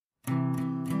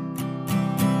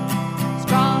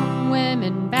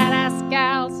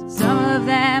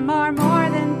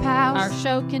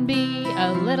show can be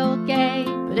a little gay,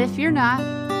 but if you're not,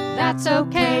 that's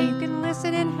okay. You can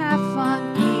listen and have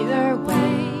fun either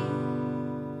way.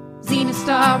 Xena,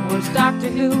 Star Wars, Doctor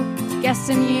Who, guests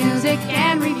and music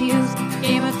and reviews.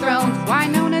 Game of Thrones,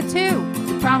 Winona too.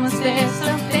 We promise there's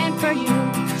something for you.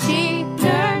 She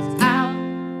nerds out.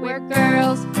 We're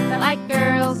girls that like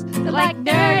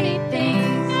nerdy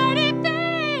things. Nerdy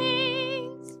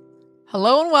things.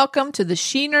 Hello and welcome to the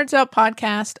She Nerds Out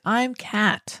podcast. I'm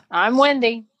Kat. I'm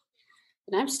Wendy.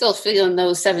 And I'm still feeling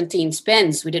those 17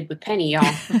 spins we did with Penny, y'all.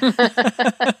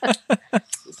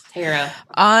 It's Tara.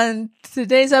 On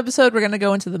today's episode, we're going to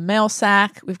go into the mail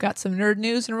sack. We've got some nerd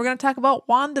news, and we're going to talk about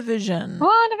WandaVision.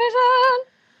 WandaVision!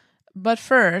 But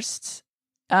first,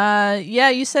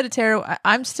 you said it, Tara.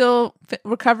 I'm still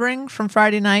recovering from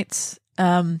Friday night's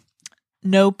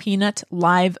No Peanut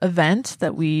live event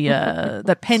that we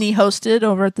that Penny hosted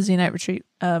over at the Z Night Retreat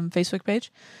Facebook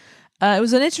page. It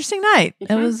was an interesting night.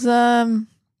 Mm-hmm. It was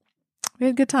we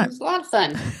had a good time. It was a lot of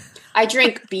fun. I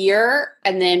drank beer,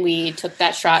 and then we took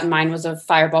that shot, and mine was a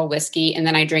Fireball whiskey, and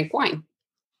then I drank wine.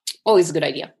 Always a good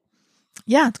idea.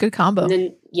 Yeah, it's a good combo.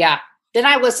 And then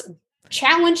I was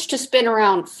challenged to spin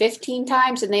around 15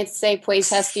 times, and they'd say Pues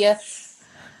Hestia.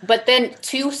 But then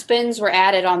 2 spins were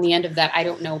added on the end of that. I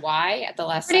don't know why at the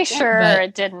last Pretty second. sure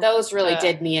it didn't. Those really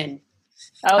did me in.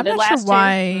 Oh, I'm the not last sure two?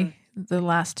 why the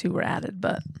last 2 were added,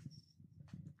 but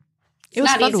it was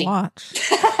not fun easy. to watch.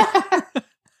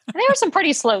 There were some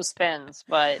pretty slow spins,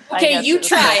 but Okay, you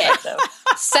try it. So.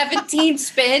 17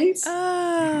 spins.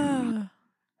 You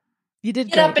did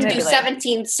Get up and great. do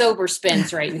 17 sober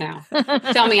spins right now.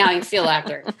 Tell me how you feel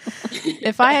after.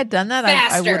 If I had done that, I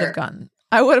would Faster.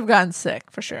 have gotten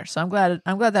sick for sure. So I'm glad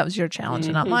that was your challenge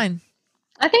and not mine.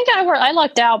 I think I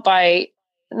lucked out by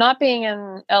not being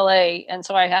in LA, and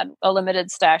so I had a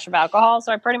limited stash of alcohol.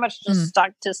 So I pretty much just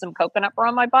stuck to some coconut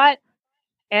rum I bought,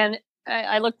 and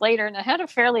I looked later, and I had a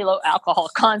fairly low alcohol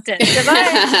content because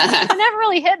it never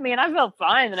really hit me, and I felt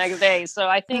fine the next day. So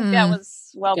I think that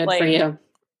was well Good played. for you.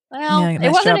 Well, Yeah, it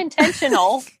nice wasn't job.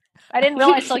 intentional. I didn't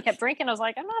realize until I kept drinking. I was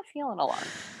like, I'm not feeling a lot.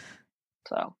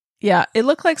 So Yeah, it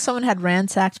looked like someone had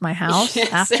ransacked my house Yeah,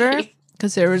 after same.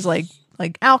 because there was like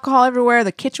alcohol everywhere.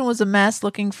 The kitchen was a mess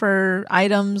looking for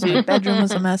items. My bedroom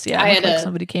was a mess. Yeah, I it looked had like a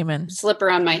somebody came in. Slipper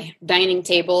on my dining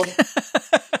table.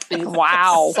 And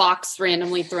Wow. Socks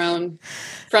randomly thrown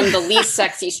from the least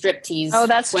sexy striptease. Oh,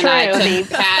 that's when true. I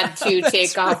had to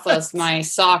take off my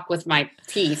sock with my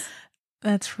teeth.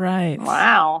 That's right.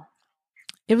 wow.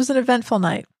 It was an eventful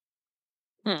night.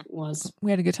 Was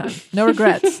We had a good time. No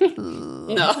regrets. no,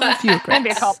 A few regrets. Maybe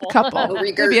a couple.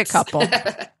 Maybe a couple.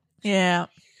 Yeah.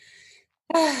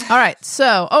 All right.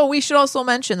 So, we should also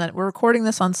mention that we're recording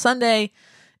this on Sunday.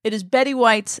 It is Betty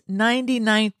White's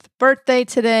 99th birthday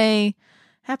today.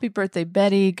 Happy birthday,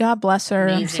 Betty. God bless her.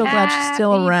 I'm so glad she's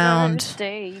still Happy around.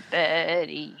 Birthday,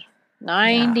 Betty.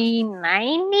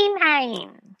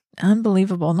 99.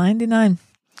 Unbelievable. 99.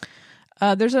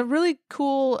 There's a really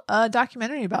cool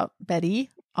documentary about Betty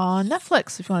on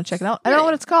Netflix if you want to check it out. I don't know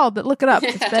what it's called, but look it up.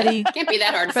 It's Betty. Can't be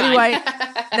that hard to Betty find. White,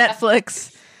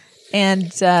 Netflix.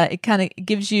 And it kind of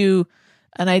gives you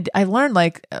I learned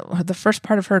the first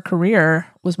part of her career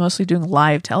was mostly doing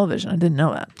live television. I didn't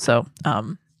know that. So,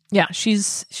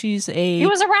 she's a He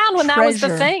was around when that was the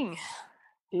treasure. thing.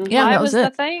 Yeah, Live that was the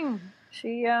it. thing.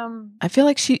 She I feel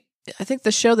like I think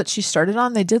the show that she started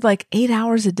on, they did 8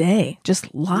 hours a day,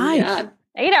 just live. Yeah.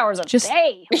 8 hours a Just-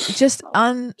 day. Just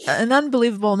an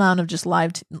unbelievable amount of just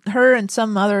live. Her and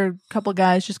some other couple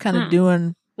guys just kind of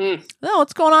doing, oh,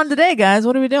 what's going on today, guys?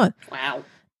 What are we doing? Wow.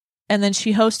 And then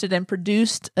she hosted and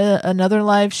produced another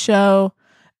live show.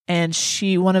 And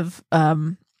one of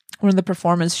the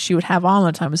performers she would have on all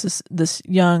the time was this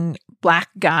young black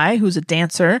guy who's a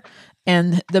dancer.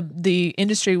 And the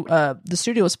industry, the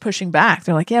studio was pushing back.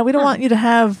 They're like, yeah, we don't want you to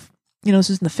have, this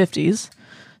is in the 50s.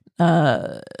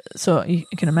 So you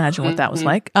can imagine what that was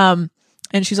like. And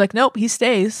she's like, nope, he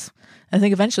stays. I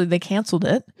think eventually they canceled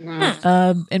it.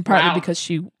 And partly because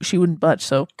she wouldn't budge.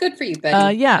 So Good for you,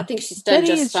 Betty. yeah. I think she's done Betty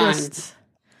just is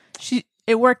fine.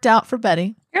 it worked out for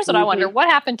Betty. Here's what I wonder. What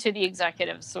happened to the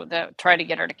executives that tried to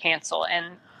get her to cancel?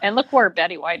 And look where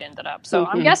Betty White ended up. So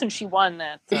I'm guessing she won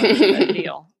that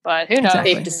deal. But who knows?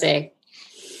 Exactly. Safe to say.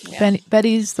 Yeah.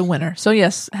 Betty's the winner. So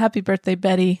yes, happy birthday,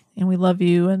 Betty. And we love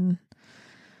you. And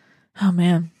oh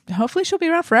man, hopefully she'll be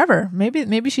around forever.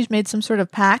 Maybe she's made some sort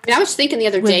of pact. And I was thinking the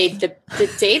other day, the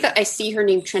day that I see her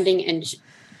name trending, and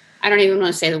I don't even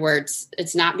want to say the words.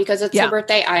 It's not because it's her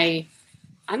birthday.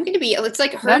 I'm going to be. It's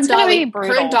like her That's and gonna be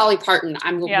Dolly brutal. Parton.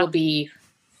 Will be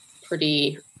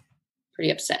pretty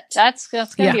pretty upset. That's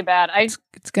gonna be bad.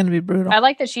 It's going to be brutal. I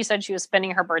like that she said she was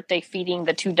spending her birthday feeding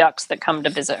the 2 ducks that come to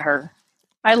visit her.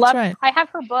 I have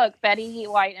her book, Betty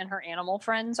White and Her Animal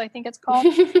Friends, I think it's called.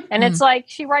 And it's like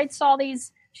she writes all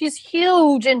these, she's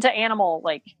huge into animal,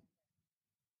 like,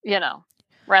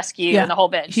 rescue and the whole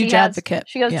bit. Huge advocate.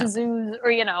 She goes to zoos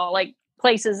or, like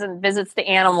places and visits the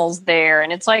animals there.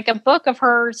 And it's like a book of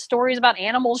her stories about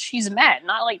animals she's met,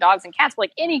 not like dogs and cats, but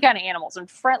like any kind of animals and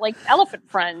like elephant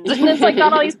friends. And it's like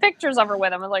got all these pictures of her with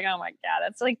them. I was like, oh my God,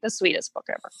 that's like the sweetest book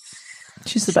ever.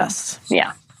 She's the best.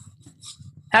 Yeah.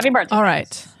 Happy birthday. All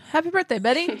right. Happy birthday,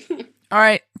 Betty. All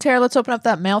right, Tara, let's open up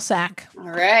that mail sack. All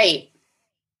right.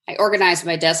 I organized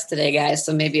my desk today, guys,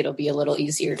 so maybe it'll be a little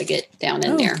easier to get down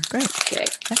in there. Great. Okay.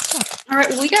 Excellent. All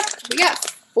right. We got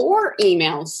 4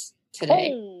 emails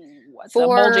today. Oh, what's a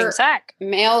bulging sack?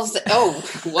 Mails. Oh,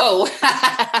 whoa.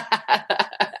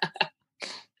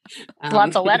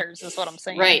 Lots of letters is what I'm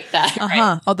saying. Right.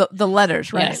 Right. Oh, the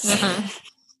letters, right? Yes.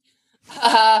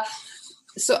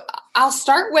 So I'll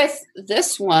start with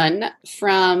this one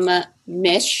from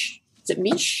Mish. Is it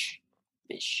Mish?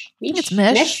 Mish. It's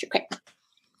Mish. Mish? Okay.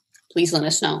 Please let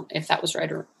us know if that was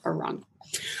right or wrong.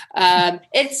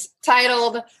 It's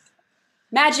titled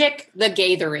Magic the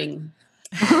Gathering.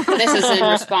 This is in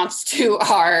response to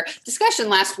our discussion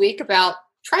last week about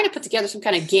trying to put together some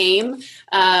kind of game,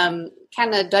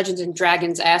 kind of Dungeons and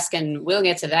Dragons-esque, and we'll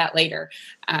get to that later.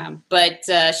 But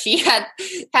she had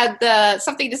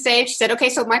something to say. She said, okay,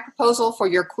 so my proposal for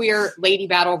your queer lady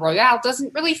battle royale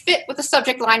doesn't really fit with the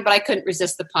subject line, but I couldn't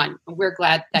resist the pun. And we're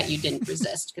glad that you didn't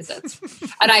resist, because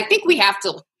and I think we have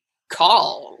to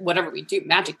call whatever we do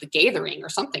Magic the Gathering or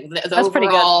something. The That's pretty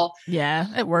good. Yeah,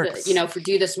 it works. If we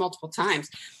do this multiple times.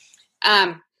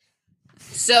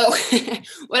 So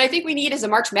what I think we need is a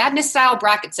March Madness style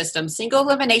bracket system, single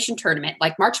elimination tournament.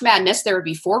 Like March Madness, there would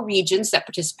be 4 regions that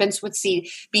participants would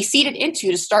be seeded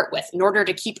into to start with, in order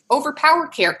to keep overpowered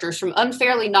characters from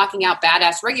unfairly knocking out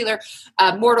badass regular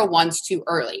mortal ones too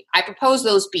early. I propose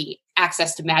those be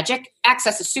access to magic,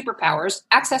 access to superpowers,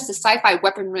 access to sci-fi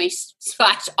weaponry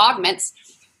 / augments,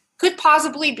 could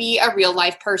possibly be a real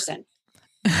life person.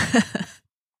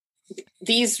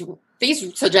 These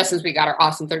suggestions we got are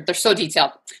awesome. They're so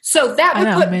detailed. So that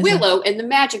would put amazing. Willow in the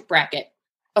magic bracket.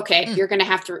 Okay, you're going to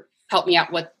have to help me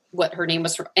out what her name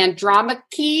was from.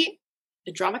 Andromache?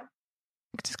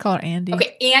 Just call her Andy.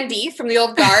 Okay, Andy from the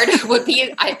Old Guard would be,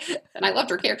 and I loved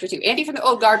her character too. Andy from the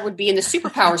Old Guard would be in the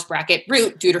superpowers bracket.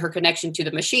 Root, due to her connection to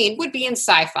the machine, would be in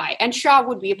sci-fi. And Shaw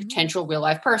would be a potential real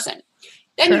life person.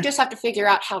 Then you just have to figure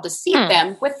out how to seed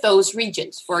them with those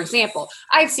regions. For example,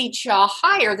 I'd seed Shaw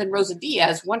higher than Rosa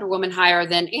Diaz, Wonder Woman higher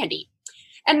than Andy,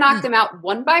 and knock them out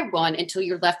one by one until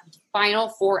you're left with the final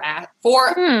four of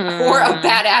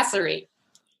badassery.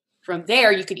 From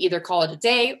there, you could either call it a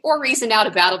day or reason out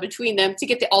a battle between them to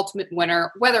get the ultimate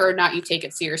winner, whether or not you take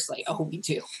it seriously. Oh, we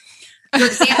do. For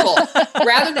example,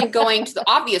 rather than going to the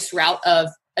obvious route of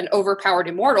an overpowered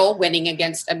immortal winning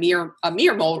against a mere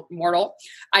mortal,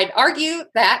 I'd argue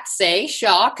that, say,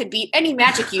 Shaw could beat any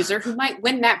magic user who might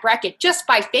win that bracket just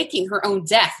by faking her own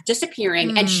death,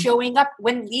 disappearing, and showing up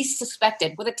when least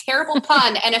suspected with a terrible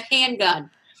pun and a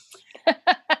handgun.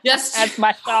 That's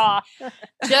my Shaw.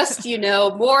 Just,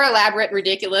 more elaborate and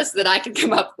ridiculous than I can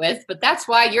come up with. But that's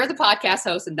why you're the podcast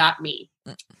host and not me.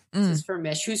 This is for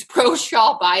Mish, whose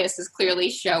pro-Shaw bias is clearly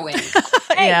showing.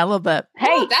 Hey, yeah, a little bit.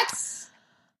 Hey,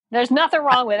 there's nothing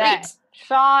wrong with that.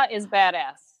 Shaw is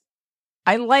badass.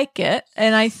 I like it.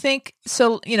 And I think,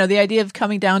 so, the idea of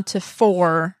coming down to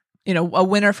 4, a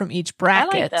winner from each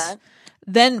bracket. I like that.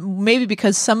 Then maybe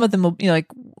because some of them will, like,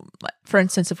 for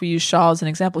instance, if we use Shaw as an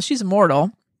example, she's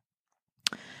immortal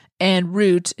and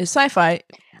Root is sci-fi.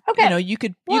 Okay. You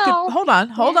could hold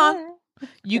on.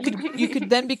 You could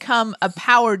then become a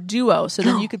power duo. So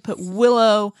then you could put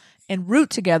Willow and Root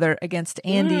together against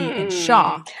Andy and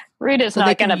Shaw. Root is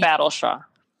not going to battle Shaw.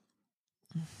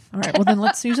 All right. Well, then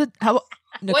let's use it. Nicole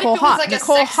what if it was like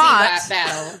Nicole a sexy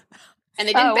battle? And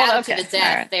they didn't battle to the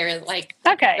death. Right.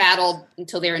 They're battled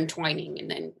until they're entwining, and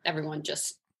then everyone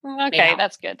just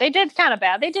that's good. They did kind of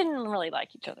bad. They didn't really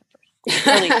like each other first.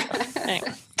 Anyway.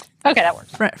 Okay, that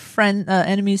works.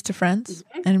 Enemies to friends,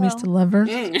 enemies to lovers.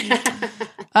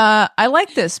 I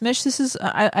like this, Mish. This is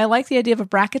I like the idea of a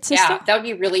bracket system. Yeah, that would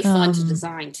be really fun to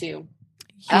design too.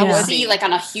 I would see like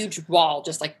on a huge wall,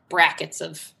 just like brackets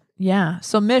of. Yeah.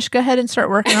 So Mish, go ahead and start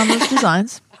working on those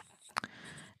designs,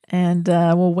 and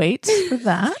we'll wait for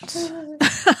that.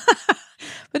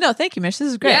 But no, thank you, Mish. This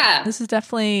is great. Yeah. This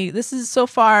is so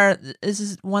far. This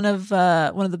is one of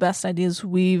the best ideas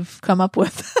we've come up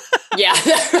with. Yeah.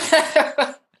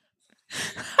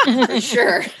 For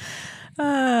sure.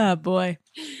 Ah, boy.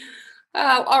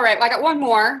 All right. Well, I got one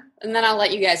more, and then I'll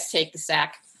let you guys take the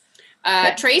sack.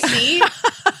 Tracy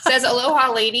says,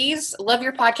 "Aloha, ladies. Love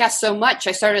your podcast so much.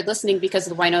 I started listening because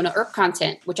of the Wynonna Earp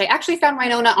content, which I actually found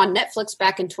Wynonna on Netflix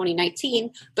back in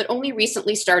 2019, but only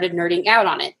recently started nerding out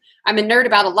on it. I'm a nerd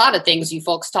about a lot of things you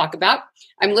folks talk about.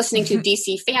 I'm listening to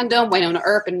DC Fandom, Wynonna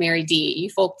Earp, and Mary D. You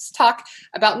folks talk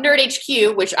about Nerd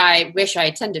HQ, which I wish I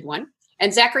attended one,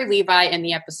 and Zachary Levi in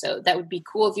the episode. That would be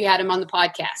cool if you had him on the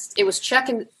podcast. It was Chuck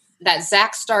and that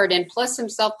Zach starred in, plus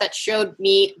himself, that showed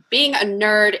me being a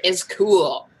nerd is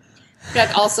cool.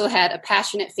 Chuck also had a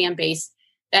passionate fan base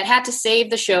that had to save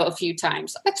the show a few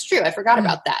times. That's true. I forgot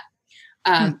about that.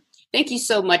 Thank you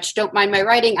so much. Don't mind my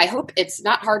writing. I hope it's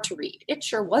not hard to read. It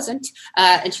sure wasn't.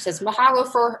 And she says, mahalo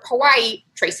for Hawaii,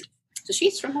 Tracy. So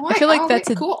she's from Hawaii. I feel like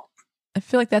cool. I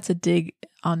feel like that's a dig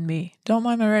on me. Don't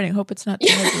mind my writing. Hope it's not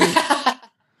too hard to read.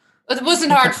 It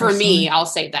wasn't hard for me. I'll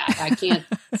say that. I can't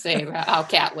say how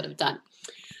Kat would have done.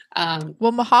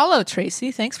 Well, mahalo,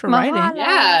 Tracy. Thanks for writing.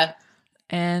 Yeah.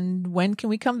 And when can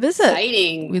we come visit?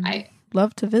 Exciting. We'd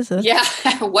love to visit. Yeah.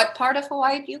 What part of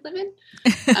Hawaii do you live in?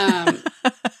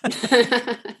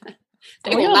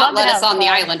 They will not let us on the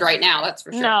island right now. That's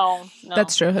for sure. No.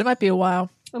 That's true. It might be a while.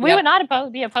 We would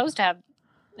not be opposed to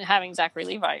having Zachary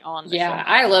Levi on the show.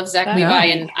 I love Zach Levi,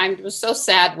 and I was so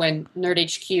sad when Nerd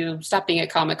HQ stopped being at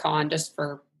Comic-Con just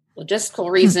for logistical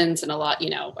reasons and a lot,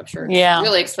 I'm sure it's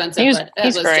really expensive,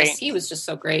 he was just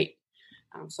so great.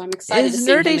 So I'm excited to see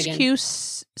him again. Is Nerd HQ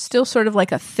still sort of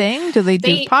like a thing? Do they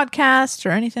do podcasts or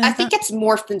anything? I think it's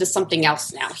morphed into something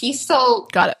else now. He still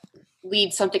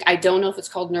leads something. I don't know if it's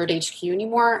called Nerd HQ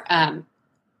anymore,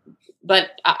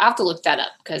 but I'll have to look that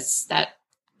up because I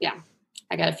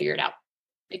got to figure it out.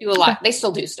 They do a lot. They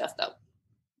still do stuff, though.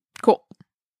 Cool.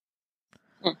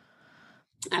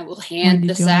 I will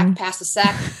pass the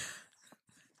sack.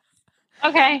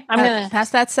 Okay. I'm going to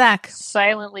pass that sack.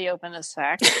 Silently open the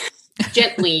sack.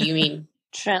 Gently, you mean?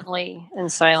 Gently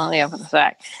and silently open the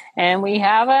sack. And we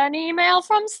have an email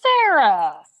from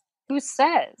Sarah who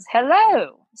says,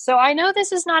 hello. So I know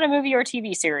this is not a movie or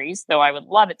TV series, though I would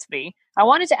love it to be. I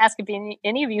wanted to ask if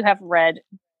any of you have read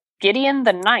Gideon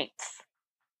the Ninth.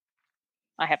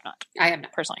 I have not.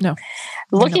 Personally. No.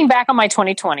 Looking back on my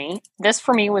 2020, this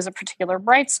for me was a particular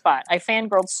bright spot. I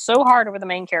fangirled so hard over the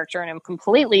main character and am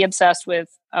completely obsessed with,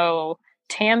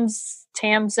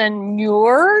 Tamsin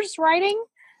Muir's writing.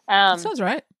 That sounds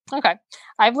right. Okay.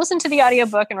 I've listened to the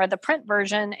audiobook and read the print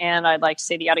version, and I'd like to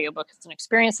say the audiobook is an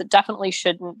experience that definitely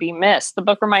shouldn't be missed. The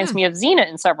book reminds me of Xena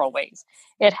in several ways.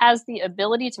 It has the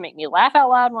ability to make me laugh out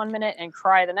loud one minute and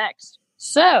cry the next.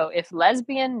 So, if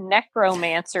lesbian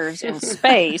necromancers in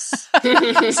space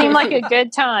seem like a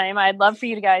good time, I'd love for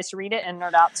you guys to read it and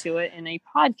nerd out to it in a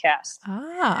podcast.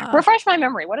 Refresh my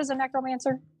memory. What is a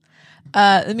necromancer?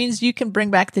 It means you can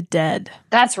bring back the dead.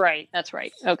 That's right.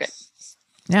 Okay.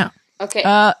 Yeah. Okay.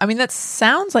 That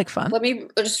sounds like fun. Let me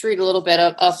just read a little bit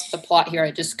of the plot here.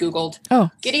 I just Googled.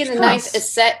 Gideon the Ninth is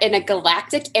set in a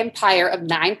galactic empire of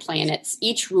 9 planets,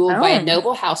 each ruled by a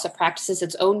noble house that practices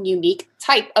its own unique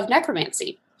type of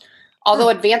necromancy. Although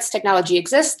advanced technology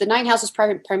exists, the 9 houses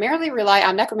primarily rely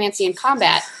on necromancy in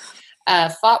combat,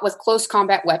 fought with close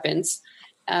combat weapons.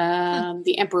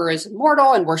 The emperor is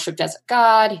immortal and worshipped as a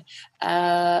god.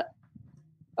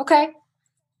 Okay.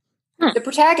 The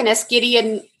protagonist,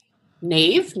 Gideon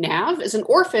Nav, is an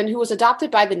orphan who was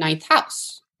adopted by the 9th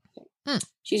house.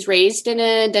 She's raised in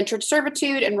indentured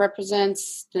servitude and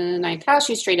represents the 9th house.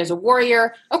 She's trained as a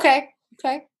warrior. Okay.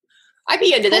 I'd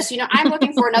be into this. I'm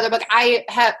looking for another book.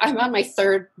 I'm on my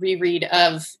 3rd reread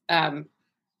of the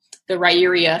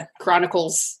Rhaeria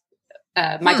Chronicles,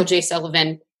 Michael J.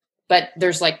 Sullivan, but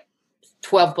there's like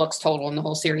 12 books total in the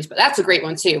whole series. But that's a great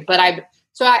one too. But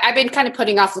I've been kind of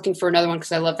putting off looking for another one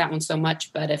because I love that one so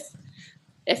much. But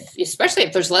especially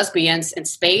if there's lesbians in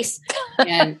space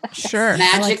and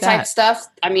magic type stuff,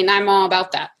 I'm all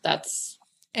about that.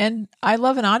 And I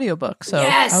love an audiobook, so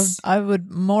I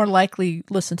would more likely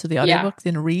listen to the audiobook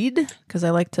than read because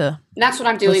I like to. And that's what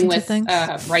I'm doing with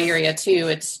Rhaeria too.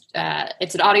 It's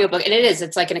an audiobook, and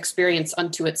it's like an experience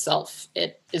unto itself.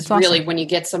 It is really awesome. When you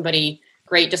get somebody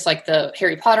great, just like the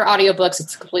Harry Potter audiobooks,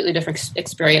 it's a completely different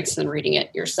experience than reading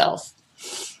it yourself.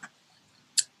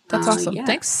 That's awesome. Yeah.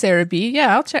 Thanks, Sarah B.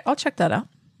 Yeah, I'll check that out.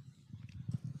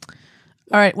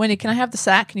 All right, Wendy, can I have the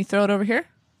sack? Can you throw it over here?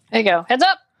 There you go. Heads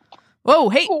up. Whoa,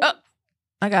 hey. Oh,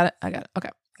 I got it. Okay.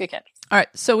 Good catch. All right,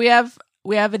 so we have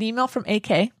an email from AK.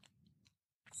 You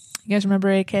guys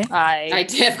remember AK? I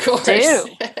did, of course. Do.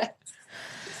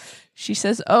 She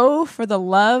says, "Oh, for the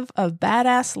love of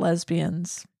badass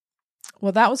lesbians.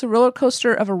 Well, that was a roller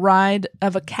coaster of a ride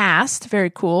of a cast.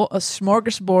 Very cool. A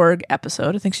smorgasbord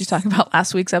episode. I think she's talking about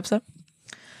last week's episode.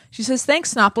 She says,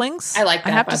 thanks, Snoplings. I like that,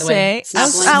 I have by to the way. say,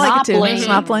 I like it too. Snoplings.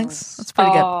 Snoplings. That's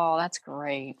pretty good. Oh, that's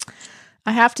great.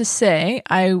 I have to say,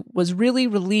 I was really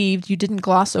relieved you didn't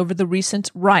gloss over the recent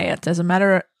riot. As a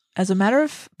matter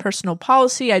of personal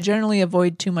policy, I generally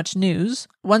avoid too much news.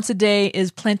 Once a day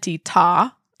is plenty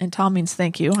ta, and ta means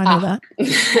thank you. I know that.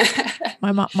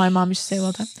 My mom used to say it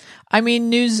all the time. I mean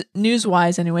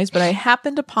news-wise anyways, but I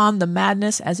happened upon the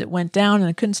madness as it went down and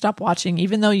I couldn't stop watching,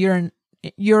 even though you're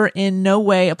in no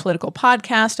way a political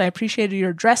podcast. I appreciated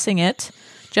your addressing it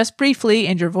just briefly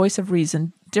and your voice of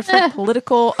reason. Different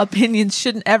political opinions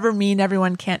shouldn't ever mean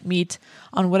everyone can't meet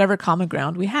on whatever common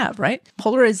ground we have, right?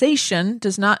 Polarization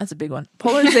does not, that's a big one.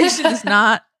 Polarization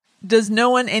does no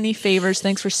one any favors.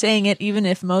 Thanks for saying it, even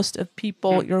if most of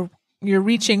people you're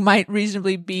reaching might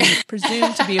reasonably be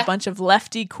presumed to be a bunch of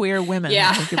lefty queer women.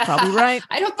 Yeah. I think you're probably right.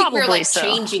 I don't think we're Probably like so.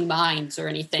 changing minds or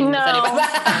anything. No.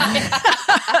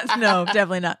 No,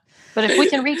 definitely not. But if we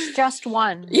can reach just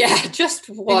one. Yeah, just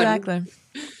one. Exactly.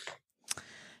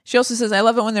 She also says, I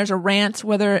love it when there's a rant,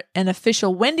 whether an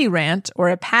official Wendy rant or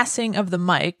a passing of the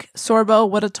mic. Sorbo,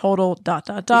 what a total ...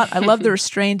 I love the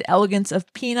restrained elegance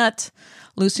of Peanut.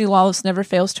 Lucy Lawless never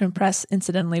fails to impress.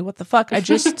 Incidentally, what the fuck? I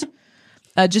just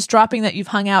dropping that you've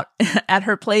hung out at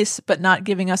her place, but not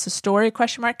giving us a story? ?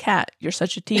 Cat, you're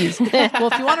such a tease. Well,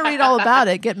 if you want to read all about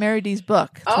it, get Mary D's book.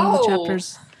 It's one of the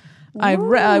chapters I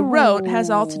wrote has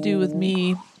all to do with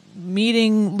me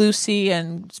meeting Lucy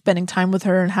and spending time with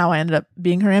her and how I ended up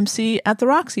being her MC at the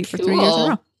Roxy for 3 years in a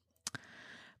row.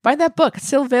 Buy that book. It's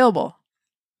still available.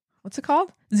 What's it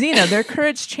called? Xena, Their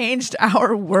Courage Changed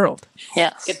Our World.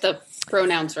 Yes. Get the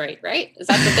pronouns right? Is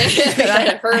that the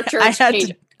thing? Her church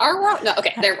changed our world? No,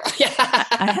 okay, there. Yeah.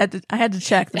 I had to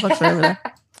check. The book's right over there.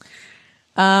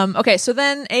 Okay, so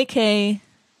then AK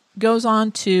goes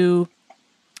on to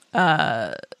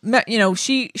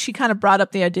she kind of brought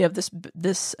up the idea of this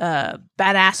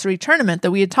badassery tournament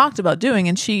that we had talked about doing,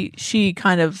 and she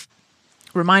kind of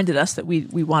reminded us that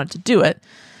we wanted to do it.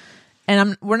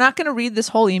 And we're not going to read this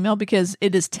whole email because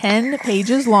it is 10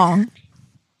 pages long.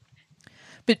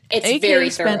 But it's AK very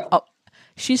thorough.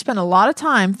 She spent a lot of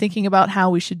time thinking about how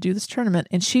we should do this tournament,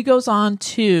 and she goes on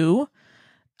to,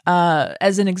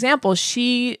 as an example,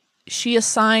 she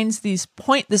assigns this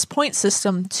point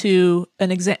system to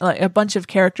a bunch of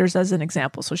characters as an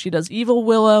example. So she does Evil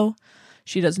Willow,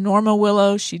 she does Norma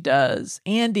Willow, she does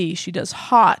Andy, she does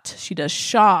Hot, she does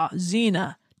Shaw,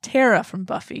 Xena, Tara from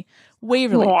Buffy,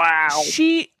 Waverly. Wow.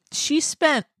 She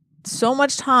spent so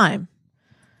much time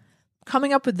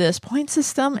coming up with this point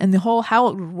system and the whole how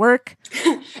it would work.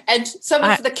 And some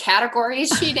of the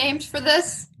categories she named for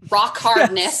this: rock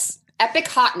hardness, epic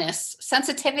hotness,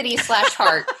 sensitivity /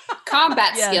 heart,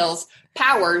 combat skills,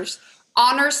 powers,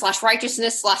 honor /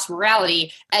 righteousness /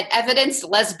 morality, and evidenced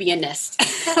lesbianist.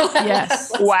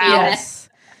 Yes. Wow.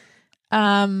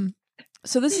 Yes.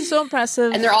 So this is so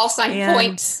impressive. And they're all signed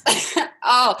points.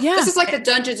 This is like Yeah. the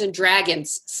Dungeons and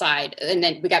Dragons side. And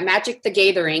then we got Magic the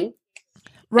Gathering.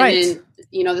 Right. And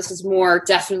then, this is more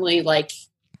definitely like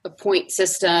a point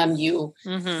system. Do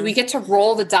we get to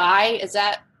roll the die? Is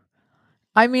that?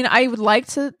 I mean, I would like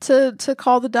to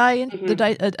call the die in the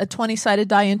die a 20-sided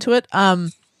die into it.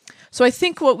 So I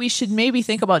think what we should maybe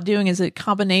think about doing is a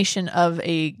combination of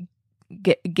a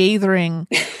gathering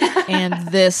and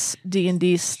this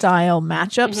D&D style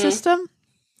matchup system.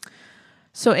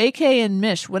 So AK and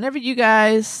Mish, whenever you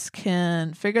guys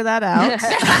can figure that out,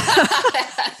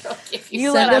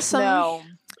 You let us know.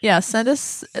 Yeah, send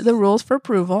us the rules for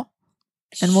approval,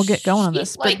 and we'll get going on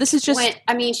this. But this is just...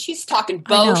 she's talking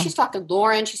Bo, she's talking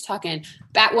Lauren, she's talking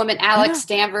Batwoman, Alex,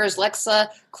 Danvers, Lexa,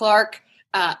 Clark,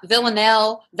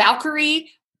 Villanelle,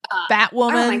 Valkyrie. Batwoman.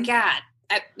 Oh my God.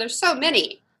 There's so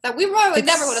many that we probably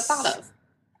never would have thought of.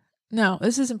 No,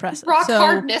 this is impressive. Rock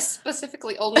hardness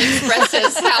specifically only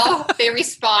expresses how they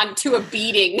respond to a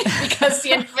beating because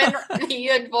the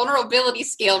invulnerability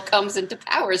scale comes into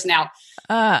powers now.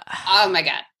 Oh my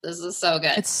God, this is so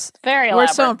good. It's very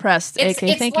elaborate. We're so impressed,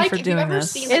 AK. Thank you for doing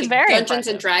this. Seen, it's very Dungeons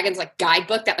and Dragons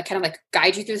guidebook that kind of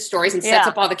guides you through the stories and sets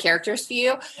up all the characters for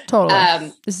you.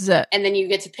 Totally. This is it. And then you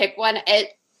get to pick one.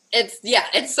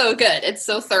 It's so good. It's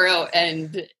so thorough,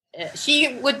 and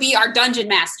she would be our dungeon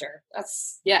master.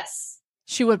 Yes.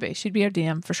 She would be. She'd be our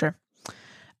DM for sure.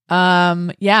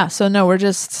 So no, we're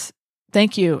just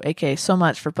thank you, AK, so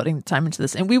much for putting the time into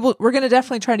this. And we're going to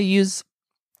definitely try to use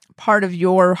part of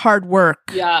your hard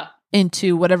work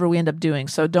into whatever we end up doing.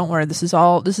 So don't worry. This is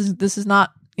not,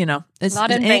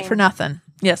 it ain't for nothing.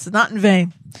 Yes, it's not in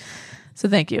vain. So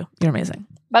thank you. You're amazing.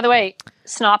 By the way,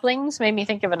 snoplings made me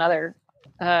think of another.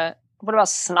 What about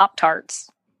snop tarts?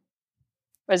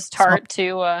 Was tart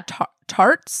to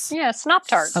tarts? Yeah, snop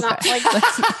tarts. Okay.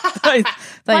 Like, I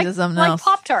thought you said something like else.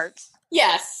 Pop Tarts.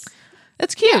 Yes.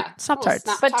 It's cute. Yeah. Snop tarts.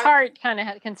 But tart kind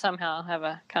of can somehow have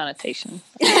a connotation.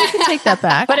 Take that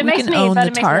back. But it we makes can me. own But the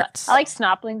it makes tarts. me. I like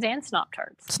snoplings and snop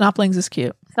tarts. Snoplings is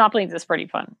cute. Snoplings is pretty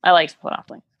fun. I like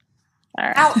snoplings. All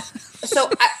right.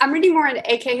 So I'm reading more into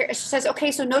AK here. It says,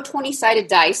 okay, so no 20-sided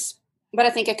dice, but I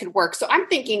think it could work. So I'm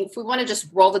thinking if we want to just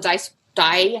roll the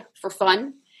die for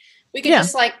fun, we could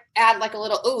just like add like a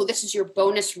little, this is your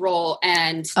bonus roll,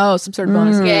 and some sort of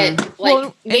bonus. Get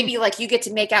like maybe like you get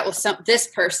to make out with this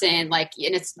person, like,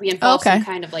 and we involve some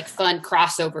kind of like fun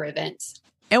crossover event.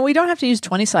 And we don't have to use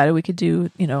 20-sided. We could do,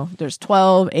 there's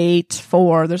 12, 8,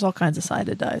 4. There's all kinds of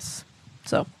sided dice.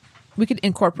 So we could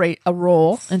incorporate a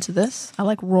roll into this. I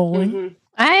like rolling. Mm-hmm.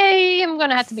 I am going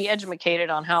to have to be educated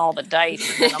on how all the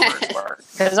dice and the numbers work,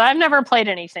 because I've never played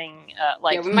anything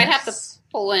like we might have to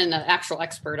pull in an actual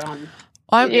expert on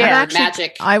I'm actually,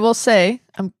 magic. I will say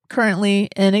I'm currently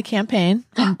in a campaign.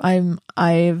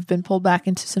 I've been pulled back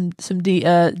into some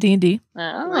D&D.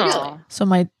 Oh. Really? So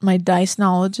my dice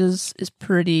knowledge is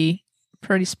pretty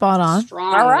spot on.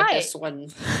 Strong all with right. this one.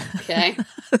 Okay.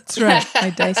 That's right. My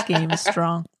dice game is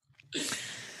strong.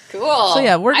 Cool. So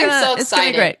yeah, I'm so excited. It's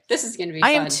gonna be great. This is gonna be fun.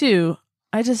 I am too.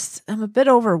 I'm a bit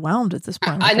overwhelmed at this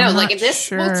point. I know, I'm like not this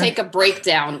sure. will take a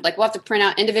breakdown. Like we'll have to print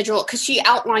out individual, because she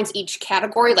outlines each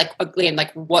category, like again,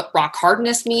 like what rock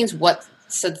hardness means, what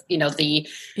the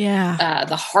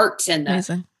heart and the.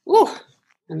 Amazing. Ooh,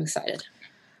 I'm excited.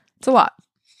 It's a lot,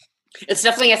 It's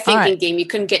definitely a thinking game. You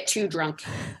couldn't get too drunk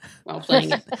while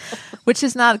playing it. which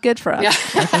is not good for us.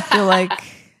 Yeah. Like, I feel like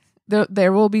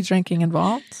there will be drinking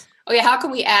involved. Oh yeah, how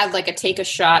can we add like a take a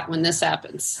shot when this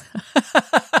happens?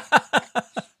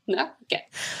 No? Okay.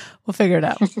 We'll figure it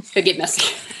out. Could get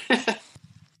messy.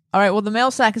 All right. Well, the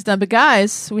mail sack is done. But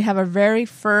guys, we have our very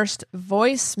first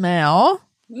voicemail.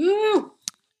 Woo!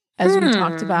 As we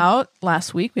talked about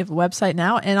last week, we have a website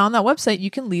now. And on that website,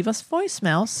 you can leave us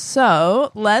voicemail.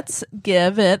 So let's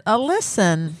give it a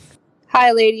listen.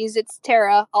 Hi, ladies. It's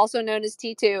Tara, also known as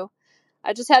T2.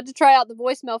 I just had to try out the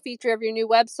voicemail feature of your new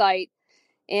website.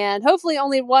 And hopefully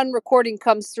only one recording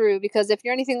comes through, because if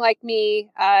you're anything like me,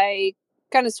 I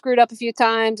kind of screwed up a few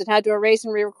times and had to erase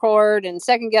and re-record and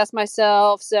second guess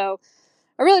myself. So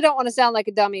I really don't want to sound like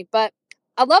a dummy, but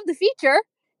I love the feature,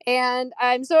 and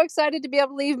I'm so excited to be able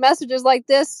to leave messages like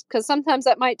this, because sometimes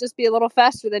that might just be a little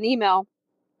faster than email.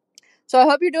 So I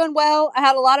hope you're doing well. I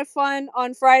had a lot of fun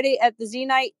on Friday at the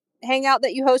Z-Night hangout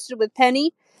that you hosted with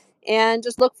Penny, and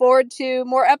just look forward to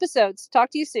more episodes.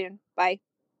 Talk to you soon. Bye.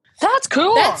 That's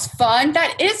cool. That's fun.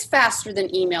 That is faster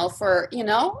than email for,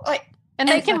 like. And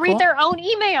they can read cool? their own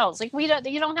emails. Like you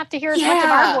don't have to hear as much of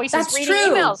Yeah, our voices that's reading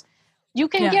true. emails. You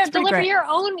can Yeah, it's pretty deliver great. your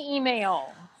own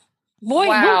email.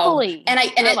 Wow. Vocally. And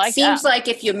it like seems that. like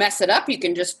if you mess it up, you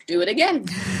can just do it again.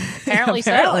 Apparently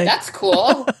so. That's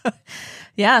cool.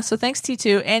 Yeah, so thanks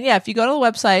T2. And yeah, if you go to the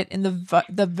website, in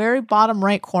the very bottom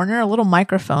right corner, a little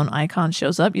microphone icon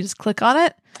shows up. You just click on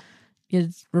it, you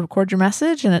just record your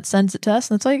message, and it sends it to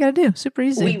us, and that's all you got to do. Super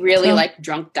easy. We really So like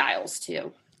drunk dials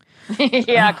too.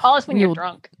 Yeah, call us when you're We'll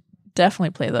drunk. definitely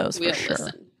play those We'll for sure.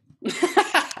 listen.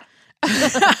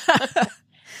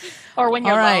 Or when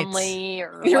you're All right. lonely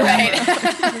or You're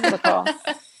whatever.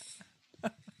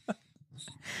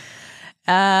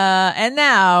 And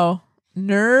now,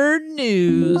 nerd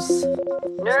news.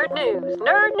 Nerd news.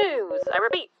 Nerd news. I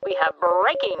repeat, we have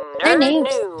breaking Nerd nerd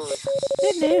news.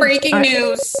 news. Breaking All right.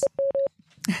 news.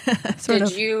 Sort Did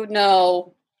of. you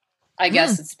know, I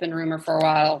guess it's been rumored for a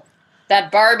while, that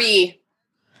Barbie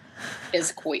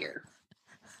is queer?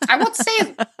 I won't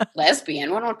say lesbian.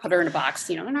 I don't want to put her in a box.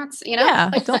 They're not, Yeah,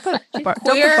 like, don't put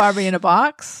queer. Barbie in a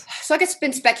box. So I guess it's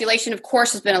been speculation. Of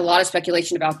course, there's been a lot of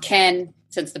speculation about Ken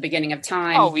since the beginning of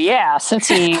time. Oh yeah, since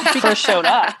he first showed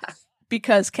up.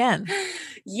 Because Ken.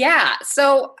 Yeah.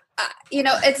 So,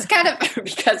 it's kind of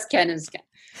because Ken is Ken.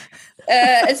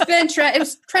 It's been it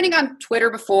was trending on Twitter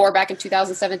before, back in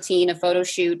 2017, a photo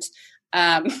shoot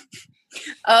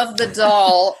of the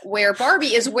doll where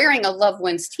Barbie is wearing a Love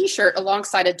Wins t-shirt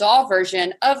alongside a doll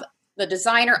version of the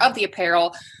designer of the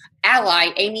apparel,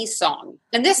 Ally Amy Song.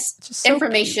 And this Just so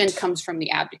information cute. comes from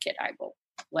The Advocate. I will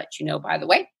let you know, by the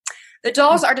way. The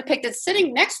dolls are depicted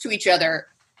sitting next to each other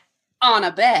on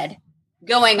a bed,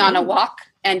 going on a walk,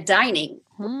 and dining.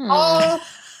 All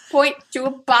point to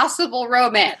a possible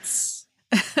romance,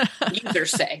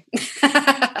 users say.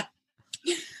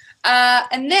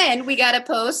 And then we got a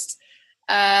post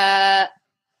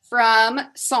from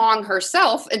Song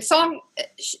herself. And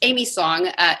Amy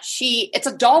Song, it's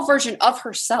a doll version of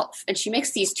herself, and she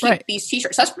makes these these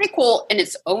t-shirts. That's pretty cool in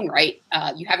its own right.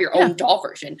 You have your own doll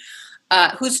version,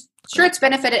 whose shirts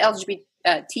benefited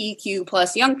LGBTQ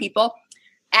plus young people.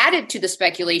 Added to the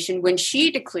speculation when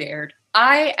she declared,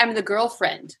 "I am the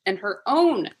girlfriend," in her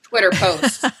own Twitter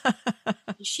post.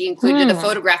 She included a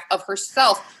photograph of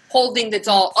herself holding the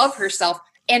doll of herself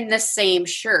in the same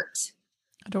shirt.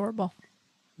 Adorable.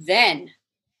 Then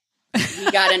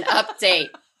we got an update,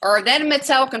 or then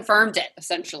Mattel confirmed it,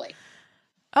 essentially.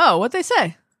 Oh, what'd they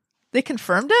say? They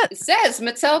confirmed it? It says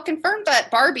Mattel confirmed that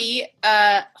Barbie,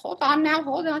 hold on.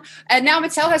 And now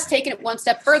Mattel has taken it one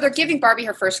step further, giving Barbie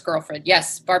her first girlfriend.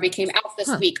 Yes, Barbie came out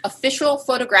this week. Official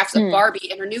photographs of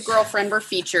Barbie and her new girlfriend were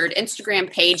featured, Instagram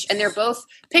page, and they're both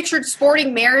pictured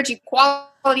sporting marriage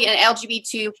equality and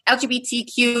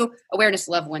LGBTQ awareness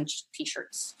level in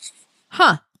t-shirts.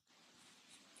 Huh.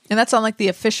 And that's on like the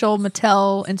official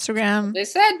Mattel Instagram They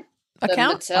said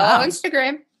account? The Mattel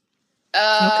Instagram.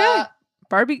 Okay.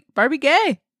 Barbie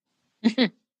gay.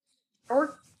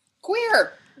 Or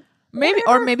queer. Maybe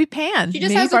or maybe pan. She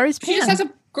just maybe Barbie's pan. She just has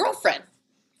a girlfriend.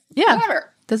 Yeah. Whatever.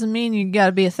 Doesn't mean you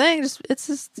gotta be a thing. It's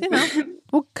just,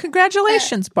 well,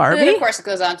 congratulations, Barbie. And then, of course, it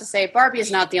goes on to say Barbie is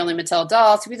not the only Mattel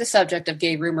doll to be the subject of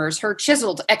gay rumors. Her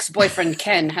chiseled ex-boyfriend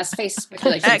Ken has faced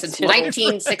speculation since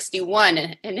 1961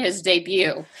 in his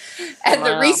debut. And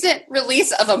the recent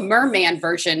release of a merman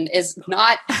version is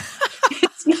not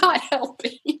it's not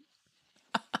helping.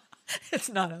 It's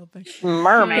not helping.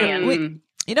 Merman.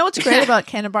 You know what's great about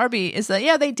Ken and Barbie is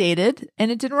that, they dated and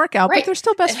it didn't work out, but they're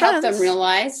still best friends. It helped them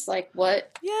realize,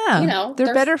 what,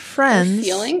 they're better friends.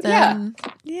 Feelings.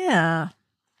 Yeah.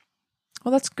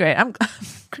 Well, that's great.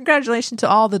 Congratulations to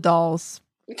all the dolls.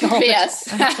 Yes.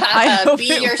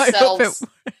 Be yourselves.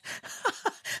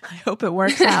 I hope it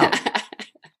works out.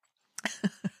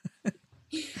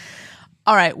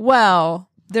 All right. Well,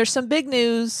 there's some big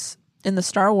news in the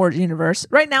Star Wars universe.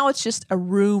 Right now, it's just a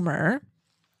rumor.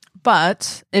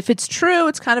 But if it's true,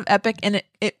 it's kind of epic, and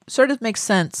it sort of makes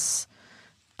sense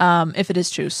if it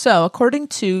is true. So according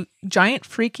to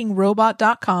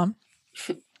giantfreakingrobot.com,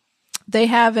 they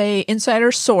have a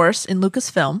insider source in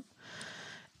Lucasfilm,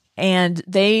 and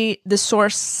the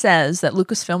source says that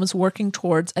Lucasfilm is working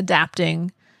towards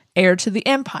adapting Heir to the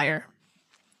Empire.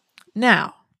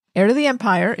 Now, Heir to the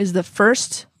Empire is the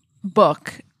first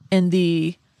book in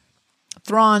the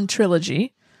Thrawn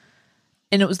trilogy,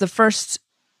 and it was the first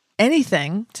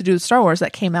anything to do with Star Wars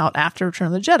that came out after Return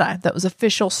of the Jedi. That was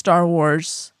official Star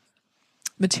Wars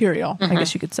material, I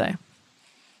guess you could say.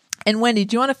 And Wendy,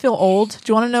 do you want to feel old?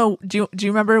 Do you want to know, do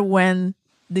you remember when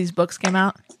these books came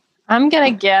out? I'm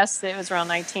going to guess it was around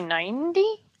 1990.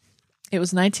 It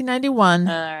was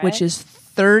 1991, which is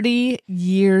 30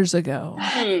 years ago.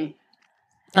 Isn't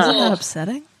that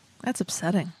upsetting? That's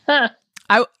upsetting. Huh.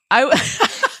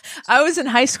 I was in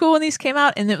high school when these came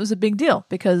out, and it was a big deal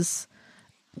because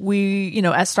we,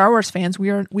 as Star Wars fans,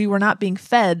 we were not being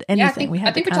fed anything.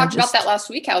 I think we talked about that last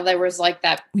week. How there was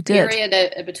that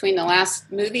period between the last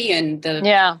movie and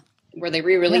where they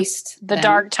re-released the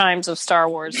dark times of Star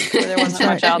Wars. Where there wasn't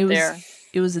much out there.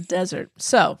 It was a desert.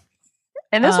 So,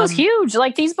 and this was huge.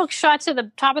 Like these books shot to the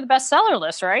top of the bestseller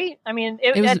list, right? I mean,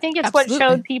 I think it's what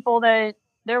showed people that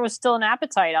there was still an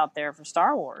appetite out there for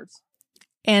Star Wars.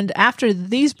 And after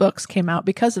these books came out,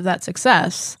 because of that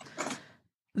success,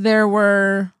 there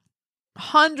were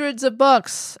hundreds of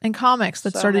books and comics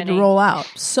that started to roll out.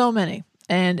 So many.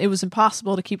 And it was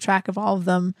impossible to keep track of all of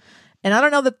them. And I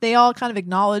don't know that they all kind of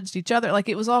acknowledged each other. Like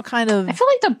it was all kind of I feel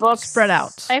like the books spread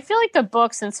out. I feel like the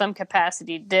books in some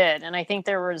capacity did. And I think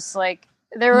there were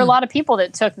a lot of people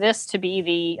that took this to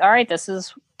be this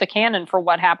is the canon for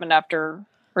what happened after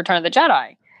Return of the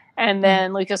Jedi. And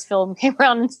then Lucasfilm came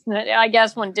around, and I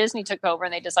guess when Disney took over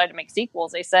and they decided to make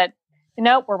sequels, they said,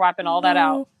 nope, we're wiping all that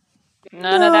out.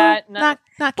 None of that. Not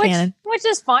canon. Which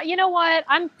is fine. You know what?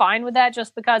 I'm fine with that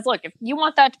just because, look, if you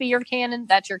want that to be your canon,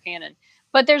 that's your canon.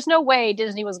 But there's no way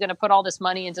Disney was going to put all this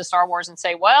money into Star Wars and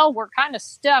say, well, we're kind of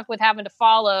stuck with having to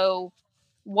follow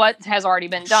what has already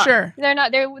been done. Sure.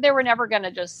 They were never going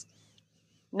to just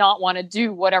not want to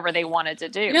do whatever they wanted to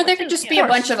do. There could just be a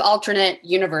bunch of alternate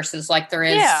universes like there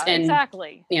is in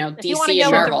exactly. DC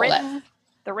and Marvel.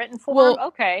 The written form,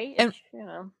 okay.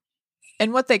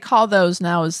 And what they call those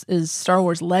now is Star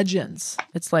Wars Legends.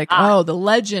 It's like, the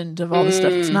legend of all this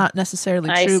stuff. It's not necessarily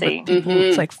true, but people,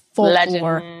 it's like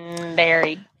folklore.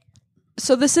 Legendary.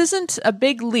 So this isn't a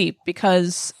big leap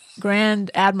because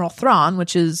Grand Admiral Thrawn,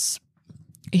 which is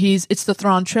it's the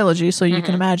Thrawn trilogy, so you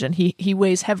can imagine he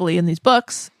weighs heavily in these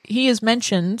books. He is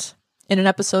mentioned in an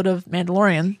episode of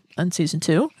Mandalorian in season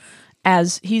 2,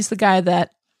 as he's the guy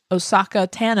that Osaka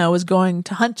Tano is going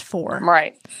to hunt for.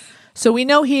 Right. So we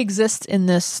know he exists in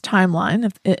this timeline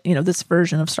of, this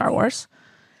version of Star Wars.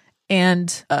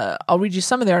 And I'll read you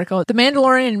some of the article. The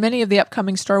Mandalorian and many of the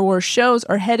upcoming Star Wars shows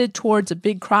are headed towards a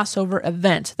big crossover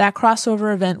event. That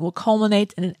crossover event will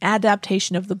culminate in an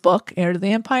adaptation of the book, Heir to the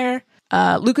Empire.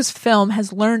 Lucasfilm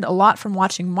has learned a lot from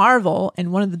watching Marvel,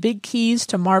 and one of the big keys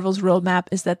to Marvel's roadmap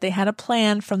is that they had a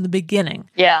plan from the beginning.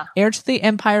 Yeah. Heir to the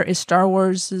Empire is Star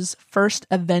Wars' first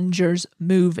Avengers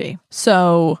movie.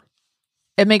 So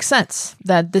it makes sense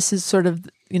that this is sort of,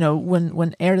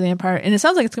 when Heir to the Empire, and it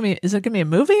sounds like is it going to be a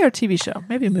movie or a TV show?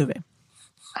 Maybe a movie.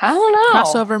 I don't know.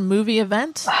 Crossover movie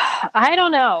event? I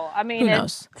don't know. I mean, who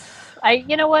knows?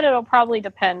 You know what? It'll probably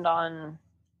depend on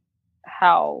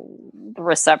how the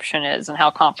reception is and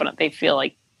how confident they feel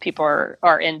like people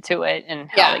are into it and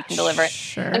how they can deliver it.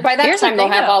 Sure. And by that Here's the time, they'll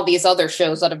thing, have though. all these other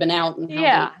shows that have been out. And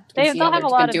They'll have a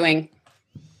lot of doing.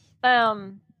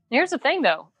 Here's the thing,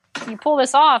 though. If you pull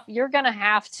this off, you're going to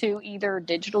have to either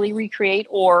digitally recreate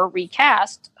or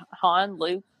recast Han,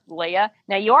 Luke, Leia.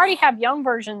 Now, you already have young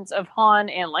versions of Han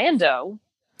and Lando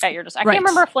at your disposal. I can't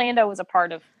remember if Lando was a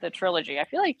part of the trilogy. I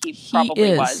feel like he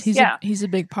probably was. He's a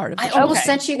big part of it. I almost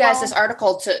sent you guys this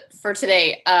article for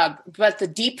today, but the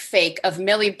deep fake of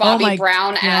Millie Bobby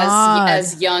Brown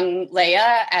as young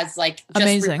Leia, as just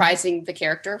amazing. reprising the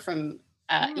character from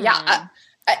and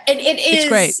it is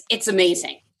great. It's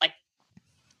amazing.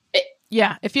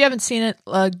 Yeah, if you haven't seen it,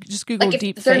 just Google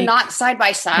deep fake. They're not side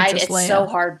by side. Princess It's Leia. so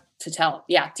hard to tell.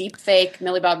 Yeah, deep fake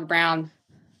Millie Bobby Brown.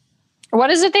 What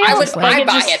is it? I'd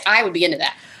buy it. I would be into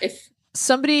that. If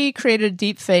somebody created a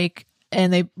deep fake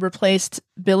and they replaced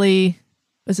Billy,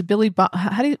 was it Billy?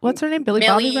 What's her name?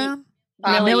 Bobby Brown.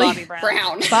 Millie Bobby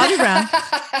Brown. Bobby Brown.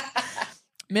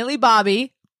 Millie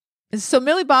Bobby. So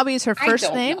Millie Bobby is her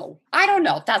first name. I don't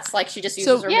know. That's she just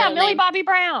uses her middle name. Millie Bobby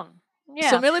Brown.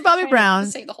 Yeah. So Millie Bobby Brown.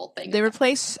 Say the whole thing. They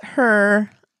replace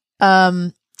her.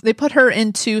 They put her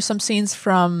into some scenes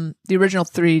from the original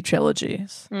 3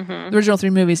 trilogies, the original 3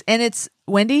 movies, and it's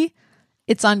Wendy.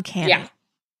 It's uncanny. Yeah,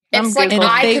 it's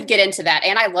I could get into that,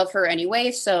 and I love her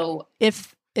anyway. So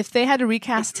if they had to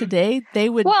recast today, they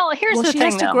would. Well, here's the thing. She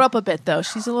has to grow up a bit, though.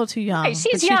 She's a little too young. Right,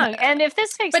 she's young, and if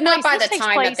this takes but place, not by the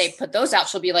time that they put those out,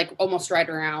 she'll be almost right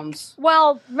around.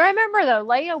 Well, remember though,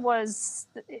 Leia was,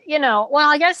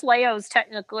 I guess Leia was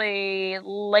technically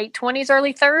late 20s,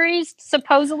 early 30s,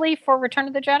 supposedly for Return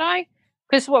of the Jedi.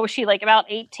 Because what was she about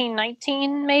 18,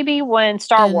 19 maybe when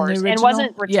Star Wars, and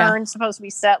wasn't Return supposed to be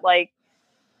set I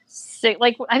think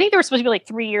there were supposed to be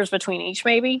 3 years between each,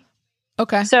 maybe.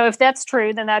 Okay. So if that's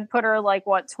true, then that'd put her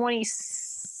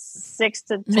 26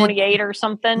 to 28 or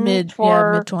something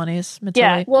mid-20s.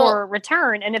 Yeah, for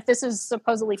Return. And if this is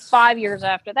supposedly 5 years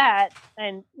after that,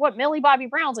 and Millie Bobby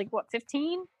Brown's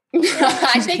 15?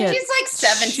 I think she's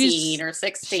 17 or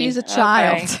 16. She's a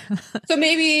child. Okay. So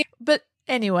maybe. But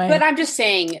anyway. But I'm just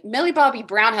saying, Millie Bobby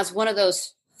Brown has one of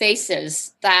those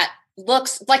faces that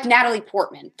looks like Natalie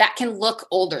Portman. That can look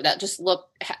older. That just look,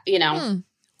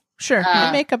 Sure. The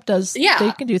makeup does. Yeah.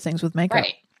 They can do things with makeup.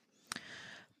 Right.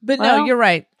 But no, you're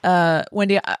right.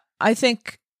 Wendy, I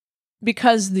think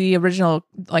because the original,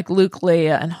 Luke,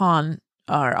 Leia, and Han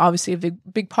are obviously a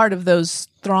big part of those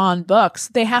Thrawn books,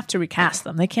 they have to recast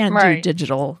them. They can't do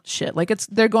digital shit.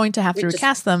 They're going to have to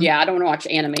recast them. Yeah, I don't want to watch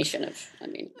animation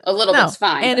a little bit's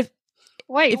fine. And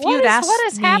what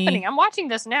is happening? I'm watching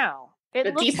this now.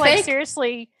 It looks like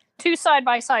seriously 2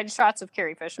 side-by-side shots of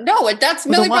Carrie Fisher. No, that's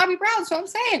Millie Bobby Brown. That's what I'm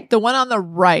saying. The one on the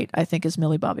right, I think, is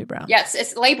Millie Bobby Brown. Yes,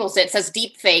 it labels it. It says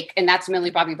deep fake, and that's Millie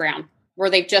Bobby Brown, where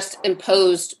they've just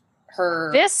imposed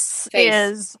her This face.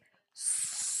 Is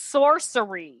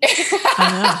sorcery.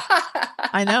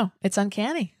 I know. It's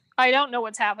uncanny. I don't know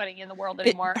what's happening in the world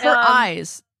anymore. Her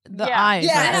eyes. The eyes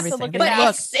and everything.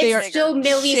 It's still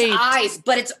Millie's eyes,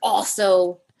 but it's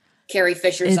also Carrie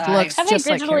Fisher's eyes. Have they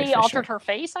digitally altered her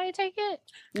face, I take it?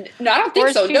 No, I don't think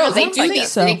so. No, they do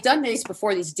these. So. They've done these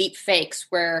before, these deep fakes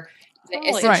where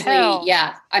essentially,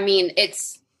 I mean,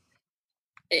 it's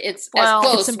as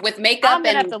close with makeup. I'm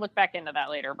going to have to look back into that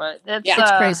later, but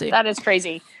it's crazy. That is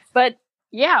crazy. But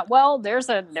yeah, well, there's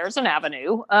an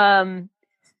avenue.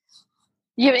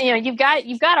 You've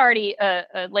got already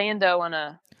a Lando and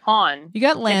a Han. You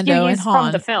got Lando and Han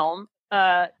from the film.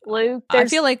 Luke, I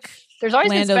feel like there's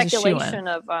always Lando's been speculation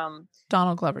of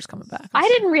Donald Glover's coming back. I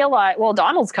didn't realize. Well,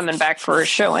 Donald's coming back for a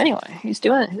show anyway. He's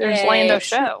doing there's Lando's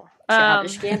show.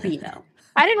 Childish Gambino.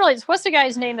 I didn't realize. What's the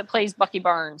guy's name that plays Bucky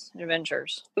Barnes in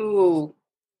Avengers? Ooh,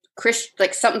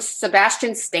 like something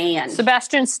Sebastian Stan.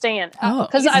 Sebastian Stan. Oh,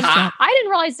 Because he's I didn't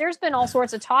realize there's been all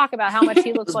sorts of talk about how much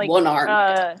he looks With like one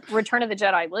arm. Return of the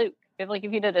Jedi Luke. If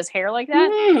he did his hair like that.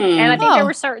 Hmm. And I think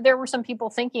Oh. there were some people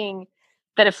thinking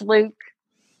that if Luke,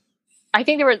 I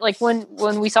think there were like when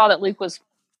we saw that Luke was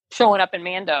showing up in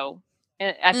Mando,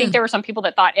 and I think there were some people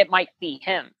that thought it might be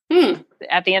him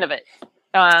at the end of it.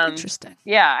 Interesting.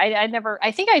 Yeah,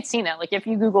 I think I'd seen that. Like if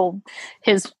you Google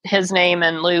his name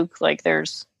and Luke, like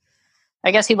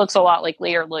I guess he looks a lot like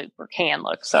later Luke, or can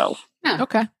look. So,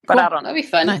 Okay. but Cool. I don't know. That'd be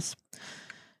fun. Nice.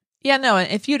 Yeah, no,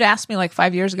 and if you'd asked me like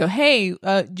 5 years ago, hey,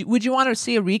 would you want to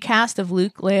see a recast of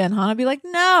Luke, Leia, and Han? I'd be like,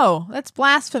 no, that's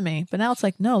blasphemy. But now it's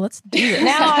like, no, let's do this.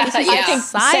 Now Yeah. I think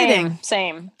Exciting.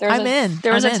 same. I'm in.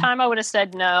 There was I'm a in. time I would have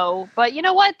said no, but you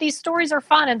know what? These stories are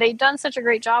fun, and they've done such a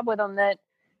great job with them that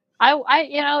I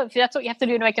if that's what you have to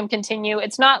do to make them continue,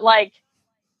 it's not like,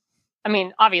 I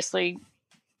mean, obviously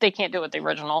they can't do it with the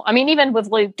original. I mean, even with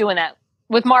Luke doing that,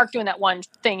 with Mark doing that one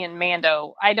thing in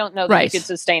Mando, I don't know that Right. you could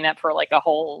sustain that for like a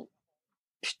whole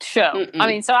show. Mm-mm. I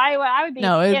mean, so I would be,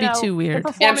 No, it would you be know, too the weird.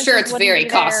 Yeah, I'm sure performances it's wouldn't very be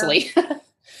there. costly.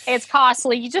 It's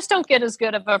costly. You just don't get as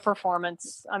good of a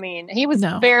performance. I mean, he was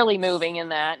No. barely moving in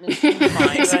that. And it's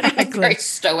fine, Exactly. Very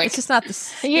stoic. It's just not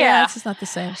the Yeah. it's just not the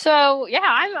same. So yeah,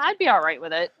 I'd be all right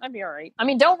with it. I'd be all right. I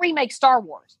mean, don't remake Star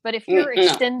Wars, but if you're No.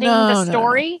 extending No, the no, no.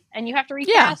 story and you have to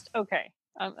recast, okay,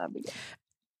 I'd be good.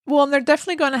 Well, and they're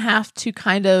definitely going to have to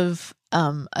kind of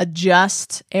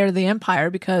adjust Heir to the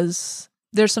Empire because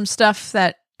there's some stuff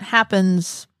that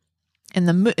happens in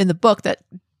the book that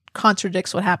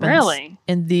contradicts what happens Really?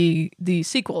 in the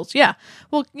sequels. Yeah.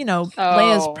 Well, you know, Oh,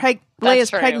 Leia's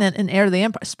true. pregnant in Heir to the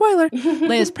Empire. Spoiler: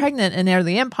 Leia's pregnant in Heir to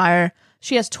the Empire.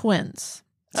 She has twins,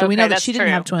 so we Okay, know that that's she didn't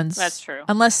true. have twins. That's true.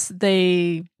 Unless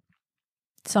they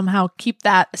somehow keep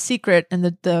that a secret and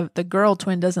the girl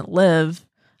twin doesn't live.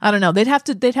 I don't know. They'd have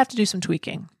to do some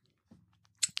tweaking.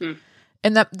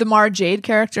 And the Mara Jade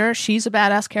character, she's a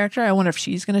badass character. I wonder if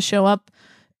she's going to show up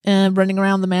running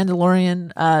around the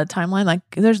Mandalorian timeline. Like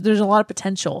there's a lot of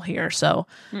potential here. So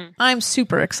I'm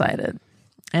super excited.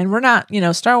 And we're not,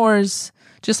 Star Wars,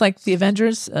 just like the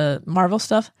Avengers, Marvel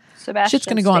stuff. Sebastian Shit's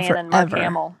gonna go on Stan and Mark forever.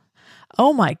 Hamill.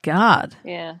 Oh my God.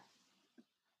 Yeah.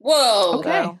 Whoa.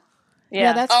 Okay. So,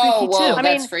 Yeah, that's Oh, freaky whoa. too. I mean,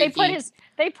 That's they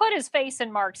freaky. put his face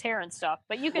in Mark's hair and stuff,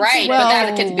 but you can Right, see but Well-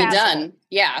 that can be passable. done.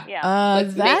 Yeah. Yeah.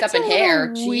 With makeup that's and a hair.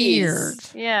 little Jeez. weird.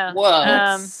 Yeah. Whoa.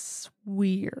 That's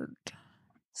weird.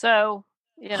 So,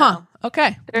 you know, Huh.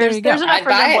 Okay. There there's you go. enough I'd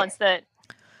buy it. resemblance that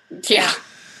Yeah.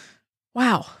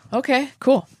 Wow. Okay.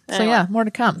 Cool. So Anyway. yeah, more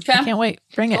to come. I Okay. can't wait.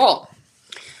 Bring it. Cool.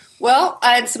 Well,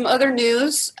 I had some other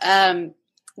news.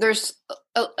 There's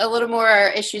a little more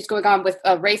issues going on with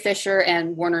Ray Fisher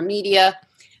and Warner Media.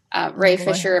 Ray boy.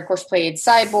 Fisher, of course, played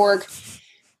Cyborg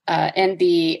in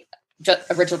the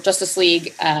original Justice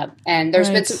League. And there's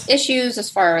been Right. some issues as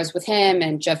far as with him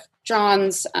and Jeff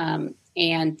Johns and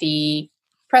the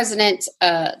president,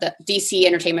 the DC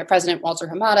Entertainment president, Walter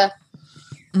Hamada.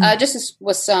 Just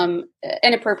with some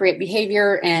inappropriate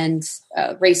behavior and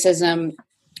racism,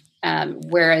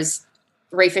 whereas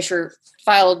Ray Fisher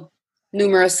filed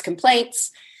numerous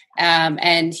complaints,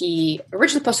 and he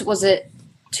originally posted, was it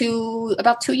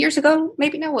about 2 years ago?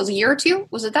 Maybe no, was it a year or two?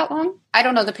 Was it that long? I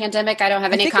don't know. The pandemic. I don't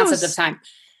have I any think it concept was- of time.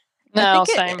 no, I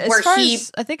think same. as Where far he-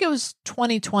 as, I think it was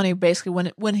 2020, basically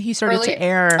when he started Early- to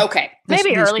air. Okay.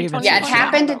 Maybe early grievances. Yeah, it 2020.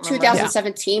 happened I in don't remember.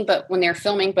 2017, but when they were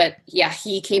filming, but yeah,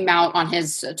 he came out on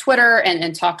his Twitter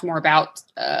and talked more about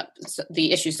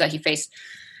the issues that he faced.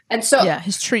 And so, Yeah,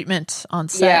 his treatment on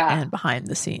set Yeah. and behind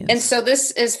the scenes. and so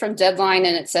this is from Deadline,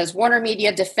 and it says Warner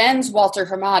Media defends Walter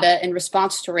Hamada in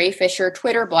response to Ray Fisher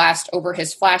Twitter blast over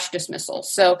his Flash dismissal.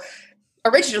 So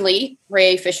originally,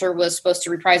 Ray Fisher was supposed to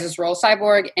reprise his role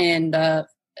Cyborg in the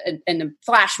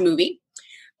Flash movie,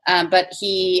 but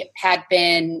he had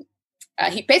been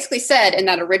he basically said in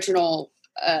that original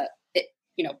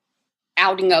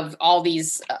outing of all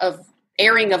these of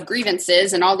airing of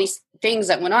grievances and all these things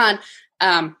that went on,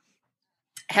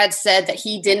 had said that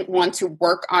he didn't want to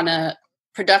work on a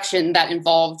production that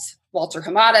involved Walter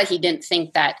Hamada. He didn't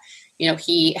think that,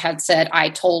 he had said, I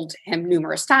told him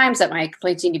numerous times that my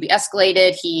complaints need to be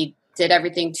escalated. He did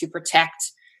everything to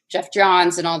protect Jeff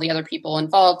Johns and all the other people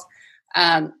involved.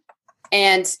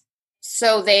 And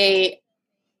so they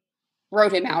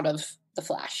wrote him out of the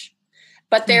Flash.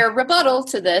 But their rebuttal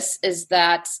to this is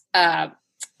that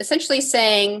essentially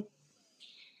saying,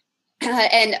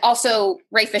 and also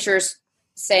Ray Fisher's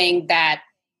saying that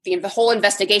the whole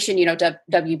investigation,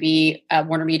 WB,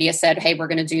 Warner Media said, hey, we're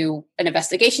going to do an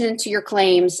investigation into your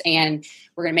claims and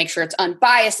we're going to make sure it's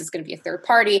unbiased. It's going to be a third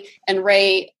party. And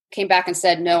Ray came back and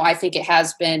said, no, I think it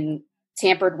has been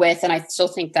tampered with, and I still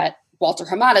think that Walter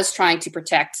Hamada is trying to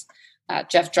protect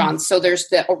Geoff Johns. So there's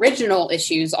the original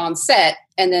issues on set,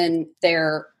 and then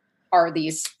there are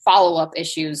these follow-up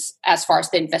issues as far as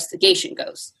the investigation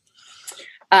goes.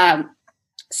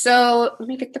 So let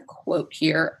me get the quote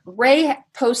here. Ray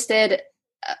posted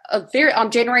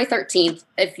on January 13th,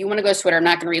 if you want to go to Twitter, I'm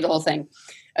not going to read the whole thing,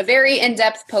 a very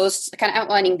in-depth post kind of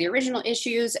outlining the original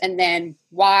issues and then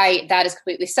why that is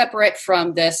completely separate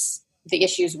from the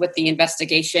issues with the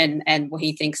investigation, and what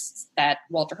he thinks that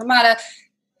Walter Hamada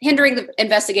hindering the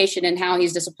investigation, and how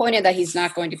he's disappointed that he's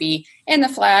not going to be in the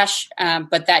Flash,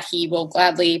 but that he will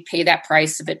gladly pay that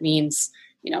price if it means,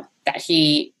 that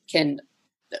he can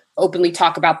openly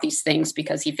talk about these things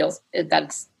because he feels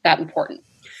that's that important.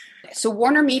 So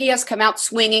Warner Media has come out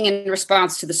swinging in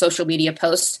response to the social media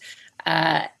post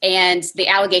and the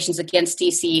allegations against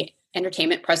DC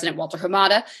Entertainment President Walter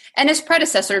Hamada and his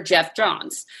predecessor, Geoff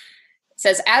Johns. It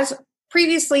says, as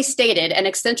previously stated, an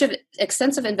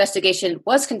extensive investigation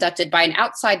was conducted by an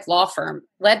outside law firm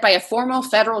led by a former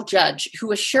federal judge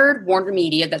who assured Warner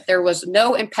Media that there was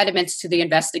no impediments to the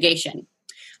investigation.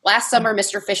 Last summer,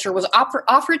 Mr. Fisher was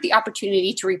offered the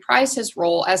opportunity to reprise his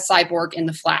role as Cyborg in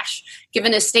The Flash.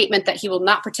 Given his statement that he will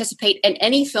not participate in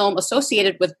any film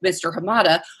associated with Mr.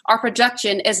 Hamada, our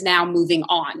production is now moving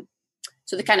on.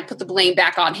 So they kind of put the blame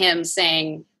back on him,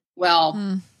 saying,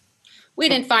 well, we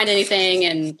didn't find anything,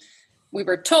 and we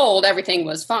were told everything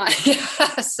was fine.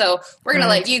 So we're going to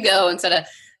let you go instead of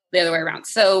the other way around.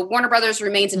 So Warner Brothers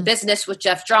remains in business with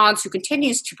Geoff Johns, who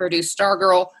continues to produce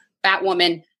Stargirl,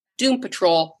 Batwoman, Doom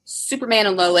Patrol, Superman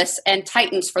and Lois, and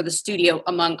Titans for the studio,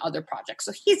 among other projects.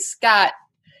 So he's got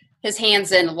his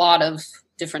hands in a lot of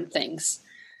different things.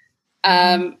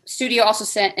 Studio also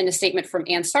sent in a statement from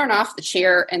Ann Sarnoff, the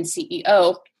chair and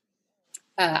CEO.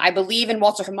 I believe in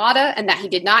Walter Hamada and that he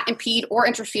did not impede or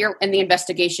interfere in the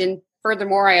investigation.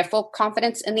 Furthermore, I have full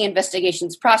confidence in the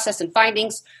investigation's process and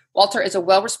findings. Walter is a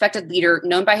well-respected leader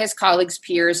known by his colleagues,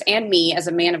 peers, and me as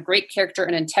a man of great character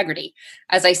and integrity.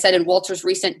 As I said in Walter's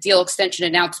recent deal extension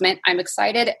announcement, I'm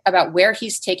excited about where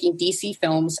he's taking DC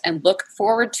Films and look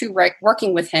forward to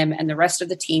working with him and the rest of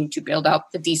the team to build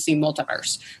out the DC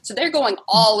multiverse. So they're going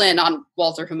all in on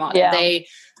Walter Hamada.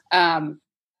 Yeah.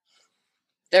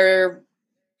 They're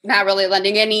not really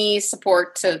lending any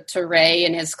support to Ray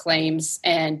and his claims,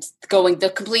 and going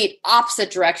the complete opposite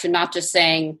direction, not just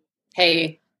saying,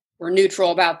 hey, we're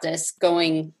neutral about this,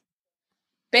 going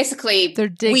basically, they're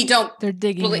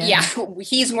digging believe, yeah,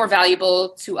 he's more valuable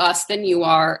to us than you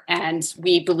are, and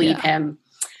we believe him.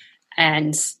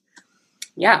 And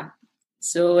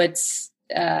so it's,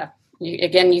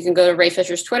 again, you can go to Ray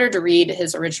Fisher's Twitter to read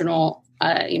his original,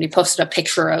 he posted a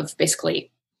picture of basically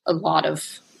a lot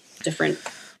of different,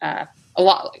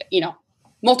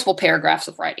 multiple paragraphs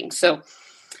of writing. So,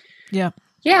 what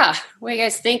do you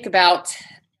guys think about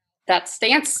that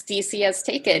stance DC has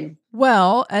taken?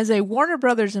 Well, as a Warner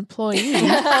Brothers employee,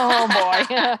 oh boy,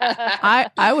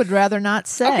 I would rather not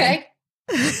say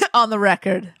on the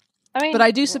record. I mean, but I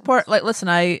do support. Listen,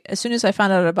 as soon as I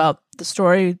found out about the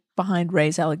story behind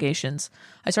Ray's allegations,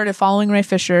 I started following Ray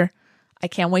Fisher. I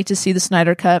can't wait to see the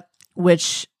Snyder Cut,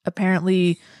 which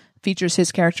apparently features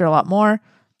his character a lot more.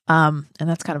 And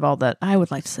that's kind of all that I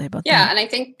would like to say about that. Yeah, and I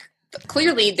think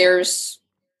clearly there's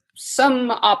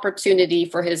some opportunity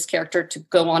for his character to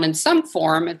go on in some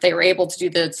form if they were able to do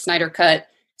the Snyder Cut,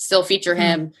 still feature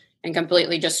him, and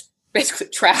completely just basically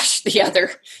trash the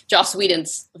other Joss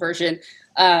Whedon's version.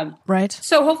 Right.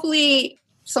 So hopefully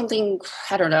something,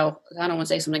 I don't know, I don't want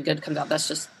to say something good comes out. That's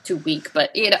just too weak.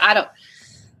 But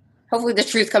hopefully the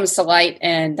truth comes to light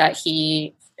and that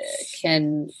he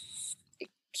can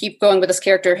keep going with this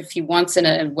character if he wants in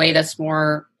a way that's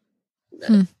more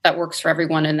that works for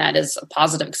everyone, and that is a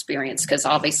positive experience, because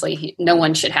obviously no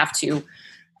one should have to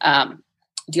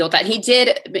deal with that. He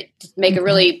did make a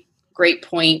really great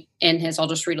point in his, I'll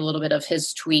just read a little bit of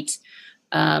his tweet.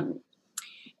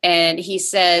 And he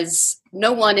says,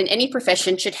 no one in any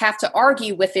profession should have to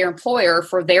argue with their employer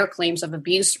for their claims of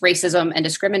abuse, racism, and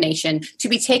discrimination to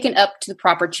be taken up to the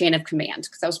proper chain of command.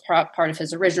 Because that was part of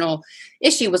his original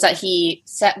issue, was that he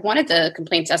wanted the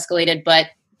complaints escalated, but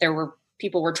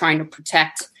people were trying to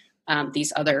protect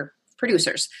these other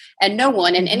producers. And no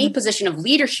one in any position of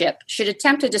leadership should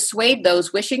attempt to dissuade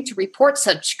those wishing to report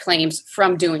such claims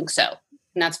from doing so.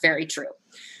 And that's very true.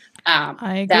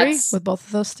 I agree with both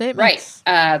of those statements.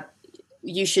 Right.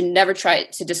 You should never try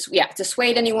to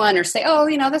dissuade anyone or say, oh,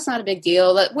 that's not a big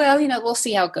deal. Well, we'll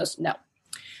see how it goes. No.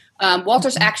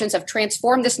 Walter's actions have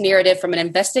transformed this narrative from an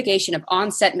investigation of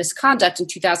on-set misconduct in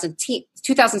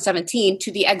 2017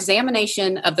 to the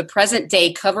examination of the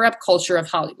present-day cover-up culture of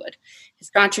Hollywood. His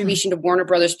contribution to Warner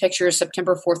Brothers Pictures'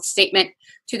 September 4th statement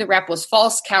to the rep was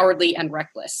false, cowardly, and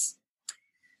reckless.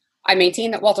 I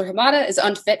maintain that Walter Hamada is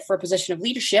unfit for a position of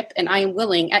leadership, and I am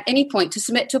willing at any point to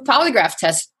submit to a polygraph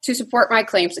test to support my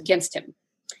claims against him.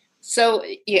 So,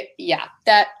 yeah,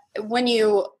 that when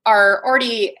you are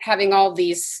already having all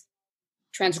these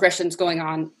transgressions going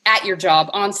on at your job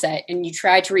on set and you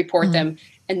try to report them,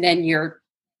 and then you're,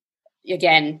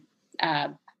 again,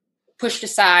 pushed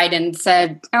aside and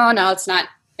said, oh, no, it's not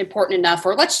important enough,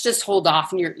 or let's just hold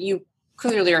off, and you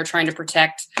clearly are trying to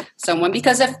protect someone,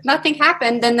 because if nothing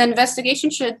happened, then the investigation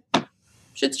should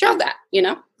show that,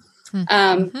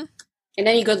 and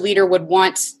any good leader would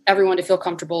want everyone to feel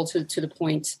comfortable to the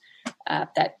point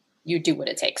that you do what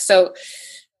it takes. So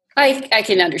I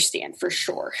can understand for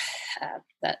sure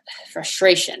that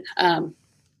frustration. So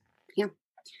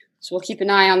we'll keep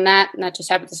an eye on that, and that just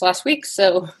happened this last week,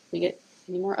 so we get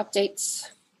any more updates.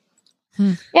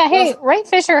 Yeah, hey, Ray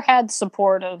Fisher had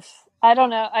support of, I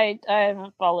don't know, I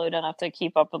haven't followed enough to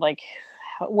keep up with, like,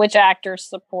 which actors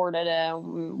supported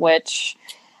him, which,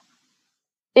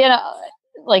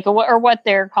 like, or what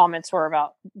their comments were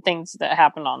about things that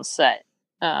happened on set.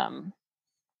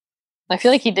 I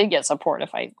feel like he did get support,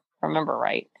 if I remember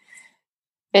right.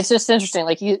 It's just interesting,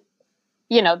 like,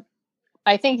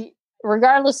 I think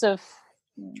regardless of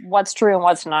what's true and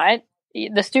what's not,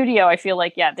 the studio, I feel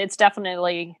like, yeah, it's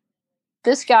definitely,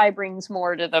 this guy brings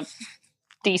more to the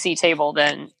DC table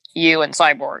than you and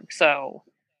Cyborg. So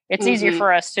it's easier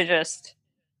for us to just,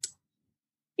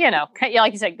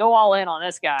 like you said, go all in on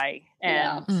this guy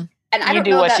and I you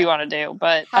do what you want to do.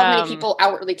 But how many people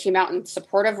outwardly came out in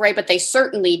support of Ray, but they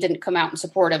certainly didn't come out in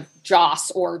support of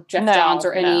Joss or Jeff Johns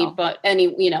or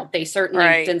they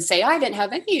certainly didn't say, I didn't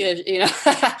have any,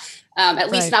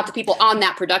 at least not the people on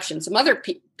that production. Some other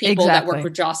people that worked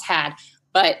with Joss had,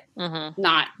 but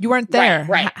not. You weren't there.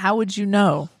 Right. How would you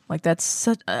know? Like, that's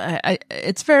such,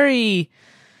 it's very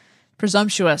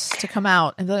presumptuous to come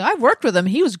out and be like, I worked with him,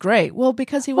 he was great. Well,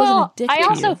 because he wasn't a dick to you. I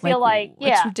also feel like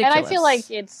and I feel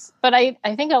like it's, but I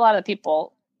think a lot of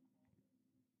people,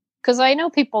 because I know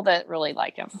people that really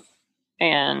like him,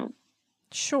 and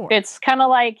sure, it's kind of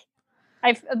like,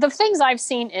 the things I've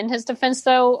seen in his defense,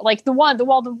 though, like the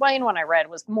Walden Wayne one I read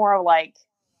was more like,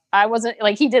 I wasn't,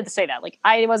 like, he did say that, like,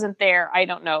 I wasn't there, I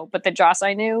don't know, but the Joss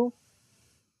I knew,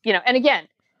 and again,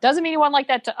 doesn't mean he wasn't like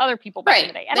that to other people back in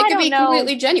the day. And they could be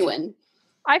completely genuine.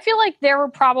 I feel like there were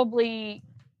probably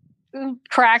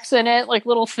cracks in it, like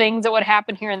little things that would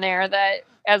happen here and there that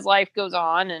as life goes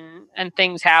on and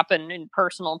things happen in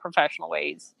personal and professional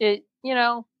ways, he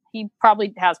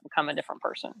probably has become a different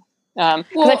person.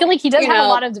 Because I feel like he does have a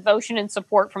lot of devotion and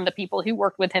support from the people who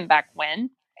worked with him back when,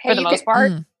 for the most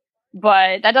part.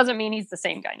 But that doesn't mean he's the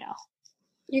same guy now.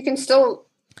 You can still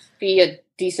be a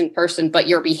decent person, but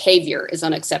your behavior is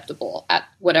unacceptable at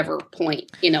whatever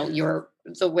point, you're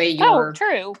the way you're. Oh,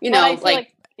 true.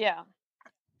 Like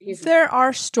there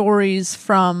are stories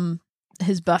from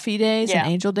his Buffy days and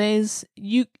Angel days.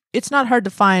 It's not hard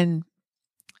to find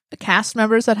cast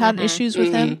members that had issues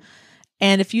with him.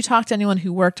 And if you talk to anyone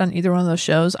who worked on either one of those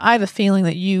shows, I have a feeling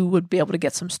that you would be able to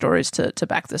get some stories to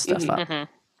back this stuff up.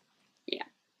 Yeah.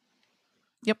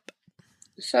 Yep.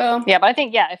 So but I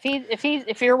think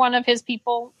if you're one of his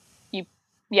people,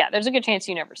 there's a good chance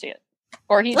you never see it,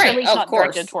 or he's at least not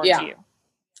directed towards you.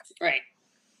 Right.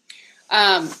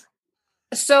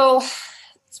 So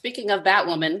speaking of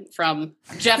Batwoman from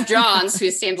Jeff Johns, who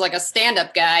seems like a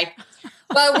stand-up guy,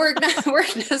 but we're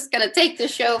just gonna take the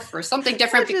show for something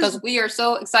different because we are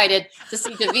so excited to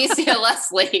see Javicia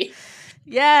Leslie.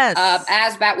 Yes.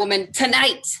 As Batwoman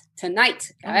tonight,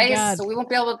 guys. So we won't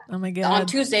be able to on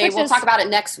Tuesday. We'll talk about it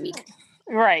next week.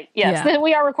 Right. Yes. Yeah.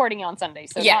 We are recording on Sunday.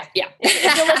 So yeah.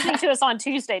 If you're listening to us on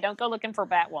Tuesday, don't go looking for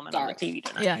Batwoman on the TV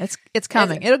tonight. Yeah, it's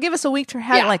coming. It'll give us a week to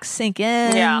have it sink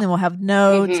in, and we'll have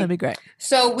notes. It'll be great.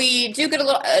 So we do get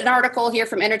an article here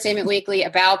from Entertainment Weekly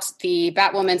about the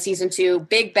Batwoman season 2,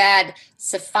 Big Bad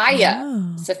Sophia.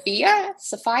 Oh.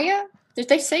 Sophia? Did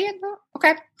they say it?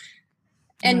 Okay.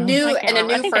 And a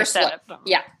new first look.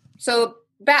 Yeah. So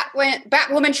Batwoman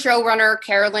showrunner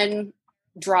Carolyn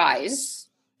Dries.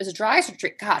 Is it Dries or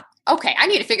Dries? God. Okay, I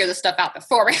need to figure this stuff out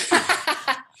before. It's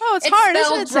hard,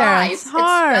 isn't it, Sarah? It's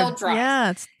hard. It's spelled Dries. Yeah,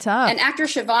 it's tough. And actor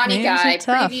Shivani Guy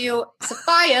preview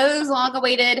Sophia's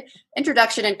long-awaited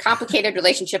introduction and complicated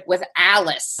relationship with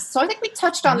Alice. So I think we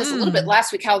touched on this a little bit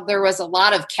last week, how there was a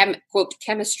lot of quote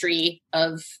chemistry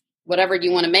of whatever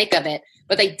you want to make of it,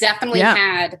 but they definitely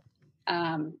had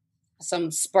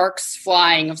some sparks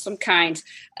flying of some kind.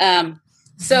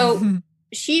 So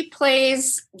she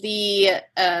plays the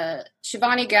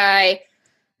Shivani guy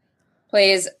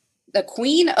plays the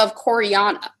Queen of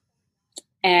Coriana.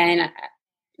 And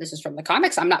this is from the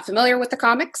comics. I'm not familiar with the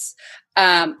comics.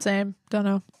 Same. Don't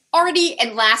know. Already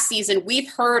in last season,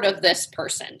 we've heard of this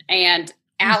person. And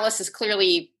Alice is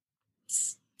clearly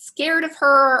scared of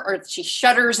her, or she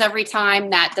shudders every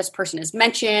time that this person is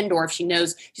mentioned, or if she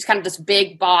knows she's kind of this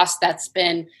big boss that's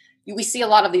been, we see a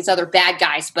lot of these other bad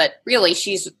guys, but really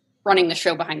she's running the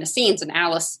show behind the scenes, and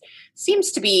Alice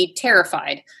seems to be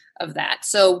terrified of that.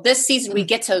 So this season we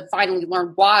get to finally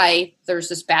learn why there's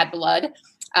this bad blood,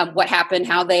 what happened,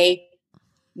 how they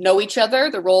know each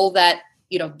other, the role that,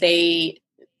 they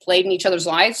played in each other's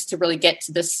lives to really get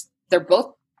to this. They're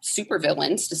both super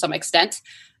villains to some extent.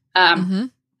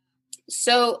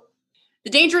 So the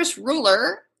dangerous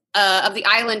ruler of the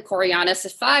island Coriana,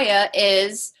 Sophia,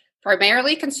 is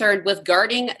primarily concerned with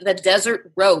guarding the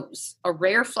desert rose, a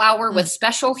rare flower with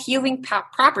special healing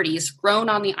properties grown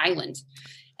on the island,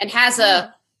 and has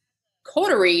a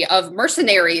coterie of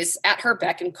mercenaries at her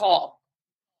beck and call.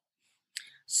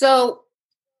 So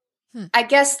I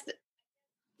guess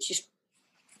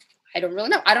I don't really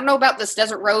know. I don't know about this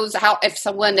desert rose, if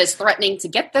someone is threatening to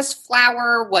get this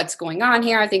flower, what's going on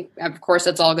here. I think, of course,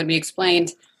 that's all going to be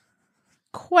explained.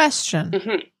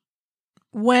 Question.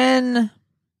 When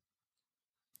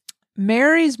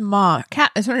Mary's mom,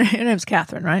 her name's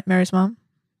Catherine, right? Mary's mom?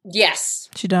 Yes.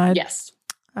 She died? Yes.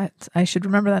 I should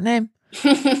remember that name.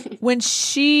 When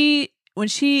she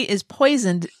is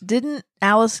poisoned, didn't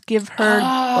Alice give her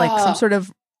like some sort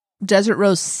of desert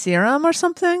rose serum or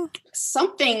something?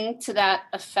 Something to that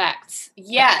effect.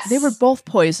 Yes. They were both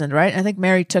poisoned, right? I think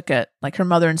Mary took it, like her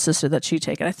mother insisted that she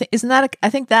take it. I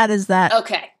think that is that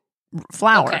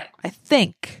flower. Okay. I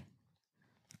think.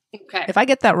 Okay. If I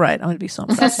get that right, I'm going to be so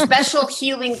It impressed. has special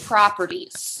healing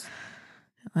properties.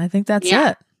 I think that's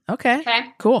it. Okay.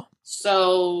 Cool.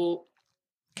 So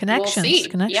Connections. We'll see.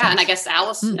 Connections. Yeah, and I guess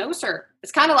Alice knows her.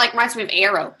 It's kind of like, reminds me of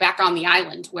Arrow back on the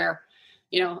island where,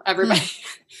 everybody,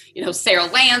 Sarah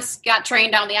Lance got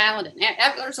trained on the island. And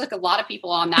there's like a lot of people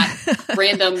on that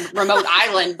random remote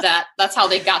island that's how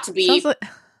they got to be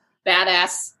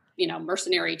badass,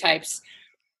 mercenary types.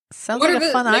 Sounds like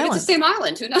a fun island. Maybe it's the same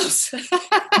island. Who knows?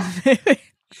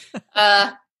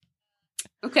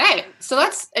 Okay. So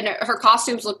and her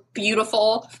costumes look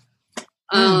beautiful.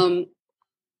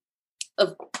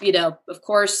 Of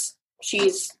course,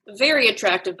 she's very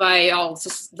attractive by all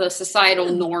the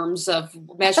societal norms of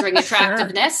measuring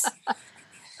attractiveness.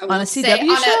 On a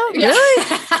CW show? Really?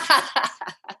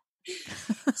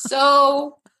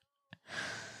 So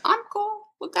I'm cool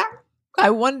with that. I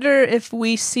wonder if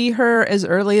we see her as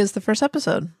early as the first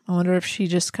episode. I wonder if she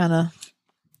just kind of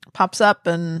pops up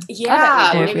and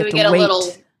maybe we get a little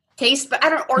taste, but I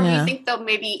don't. Or do you think they'll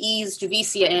maybe ease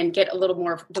Javicia and get a little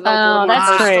more develop that's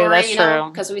more true. story? That's true.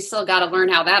 Because we still got to learn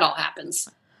how that all happens.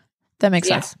 That makes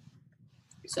sense.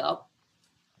 So, all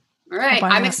right,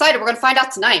 I'm excited. We're going to find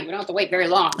out tonight. We don't have to wait very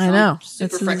long. So I know. I'm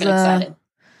super freaking excited.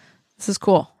 This is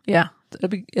cool. Yeah,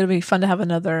 it'll be fun to have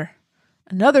another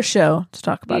show to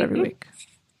talk about every week.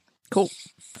 Cool.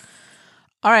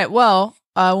 All right. Well,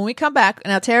 when we come back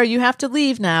now, Tara, you have to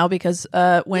leave now because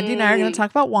Wendy and I are going to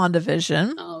talk about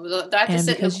WandaVision. Oh, do I have to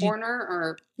sit in the corner,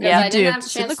 or I didn't do. have a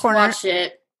Sit in chance the corner. to watch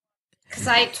it?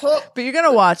 Because but you're going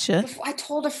to watch it. I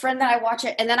told a friend that I watch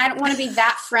it, and then I don't want to be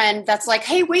that friend that's like,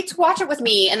 "Hey, wait to watch it with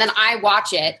me," and then I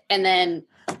watch it, and then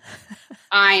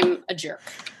I'm a jerk.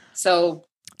 So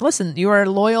listen, you are a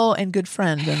loyal and good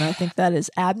friend, and I think that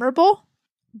is admirable.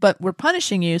 But we're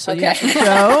punishing you, so you have to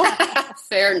go.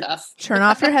 Fair enough. Turn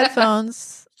off your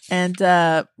headphones, and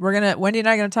Wendy and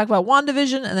I are gonna talk about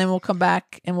WandaVision, and then we'll come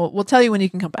back and we'll tell you when you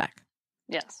can come back.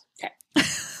 Yes. Okay.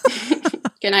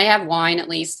 Can I have wine at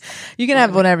least? You can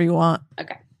have whatever you want.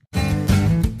 Okay.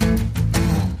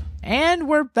 And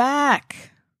we're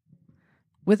back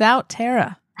without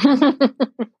Tara.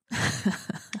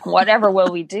 Whatever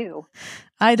will we do?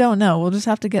 I don't know. We'll just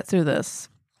have to get through this.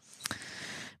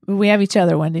 We have each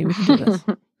other, Wendy. We can do this.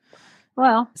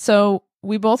 Well, so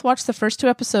we both watched the first 2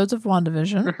 episodes of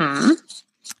WandaVision. Mm-hmm.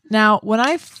 Now, when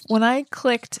I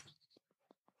clicked,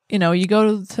 you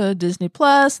go to Disney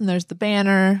Plus and there's the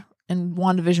banner and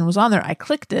WandaVision was on there. I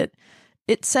clicked it.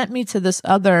 It sent me to this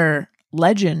other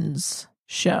Legends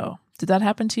show. Did that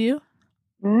happen to you?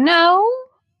 No,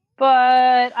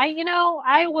 but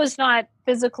I was not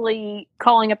physically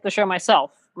calling up the show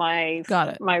myself. My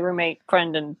roommate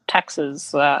friend in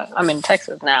Texas, I'm in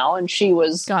Texas now, and she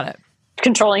was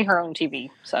controlling her own TV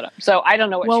setup. So I don't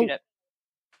know what she did.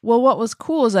 Well, what was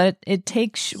cool is that it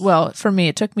takes, well, for me,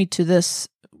 it took me to this,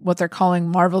 what they're calling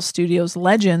Marvel Studios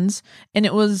Legends, and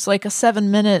it was like a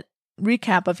 7-minute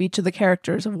recap of each of the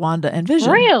characters of Wanda and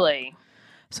Vision. Really?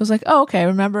 So I was like, oh, okay,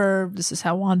 remember, this is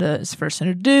how Wanda is first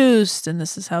introduced, and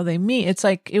this is how they meet. It's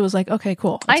like, it was like, okay,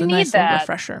 cool. It's I a need nice little that.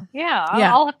 refresher. Yeah,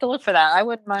 Yeah. I'll have to look for that. I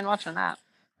wouldn't mind watching that.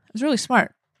 It was really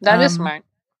smart. That is Um, smart.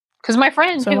 Because my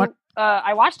friend so who what-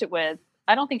 I watched it with,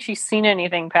 I don't think she's seen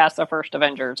anything past the first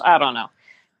Avengers. I don't know.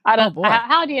 I don't. boy.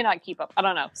 How do you not keep up? I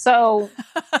don't know. So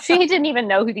she didn't even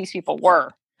know who these people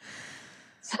were.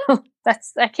 So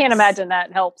I can't imagine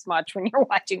that helps much when you're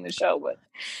watching the show. But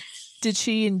Did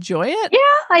she enjoy it? yeah,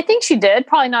 I think she did.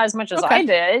 Probably not as much as Okay. I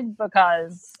did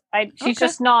because she's Okay.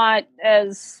 just not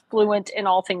as fluent in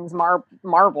all things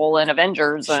Marvel and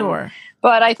Avengers. And, Sure.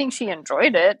 But I think she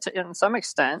enjoyed it in some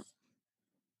extent.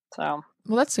 So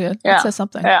Well, that's good. Yeah. That says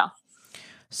something. yeah.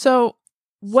 So,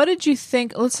 what did you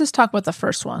think? Let's just talk about the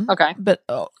first one. Okay. But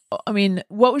I mean,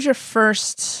 what was your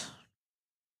first?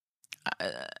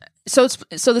 So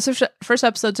this first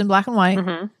episode's in black and white,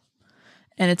 hmm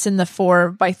and it's in the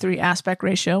 4:3 aspect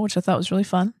ratio, which I thought was really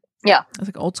fun. Yeah. It's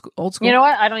like old school. You know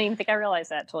what? I don't even think I realized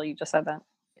that till you just said that.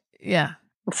 Yeah.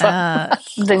 So,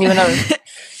 didn't even know.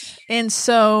 And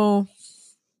so,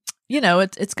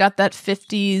 it's got that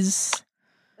 50s,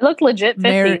 It looked legit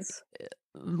 50s.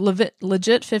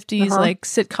 legit 50s Uh-huh. like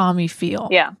sitcom-y feel.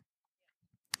 Yeah.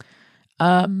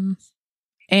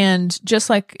 And just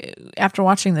like after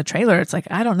watching the trailer, it's like,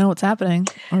 I don't know what's happening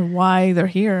or why they're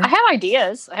here. I have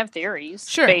ideas. I have theories.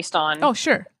 Sure. Based on Oh,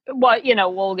 sure. what,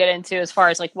 we'll get into as far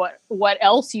as like what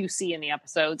else you see in the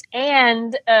episodes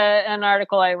and an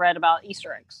article I read about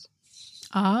Easter eggs.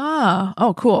 Ah,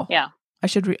 oh, cool. Yeah. I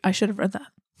should have read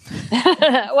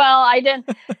that. Well, I didn't.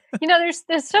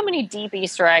 There's so many deep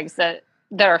Easter eggs that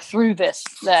are through this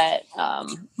that.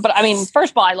 But I mean,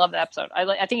 first of all, I love the episode.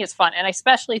 I think it's fun, and I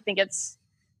especially think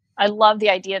I love the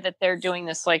idea that they're doing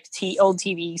this like old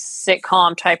TV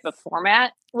sitcom type of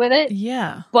format with it.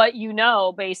 Yeah. But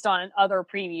based on other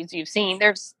previews you've seen,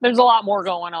 there's a lot more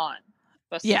going on.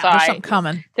 Yeah, there's something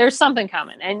coming. There's something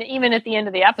coming, and even at the end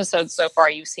of the episode so far,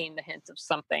 you've seen the hints of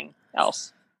something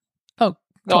else. Oh,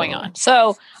 going totally. on.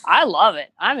 So I love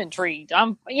it. I'm intrigued.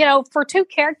 For two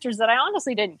characters that I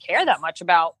honestly didn't care that much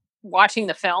about watching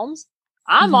the films,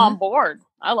 I'm Mhm. on board.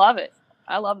 I love it.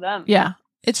 I love them. Yeah,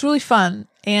 it's really fun.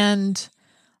 And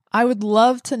I would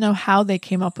love to know how they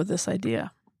came up with this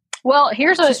idea. Well,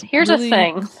 here's Just a really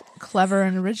thing. Clever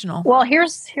and original. Well,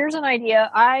 here's an idea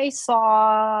I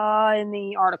saw in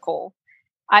the article.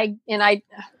 I'm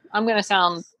going to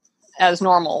sound as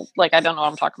normal, like I don't know what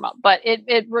I'm talking about, but it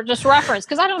just referenced,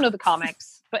 because I don't know the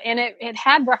comics, and it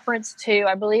had reference to,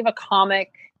 I believe, a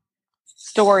comic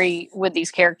story with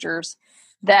these characters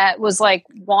that was like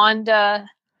Wanda,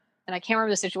 and I can't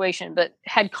remember the situation, but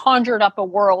had conjured up a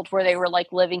world where they were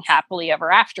like living happily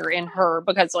ever after in her,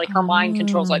 because like her mind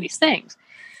controls all these things.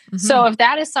 Mhm. So if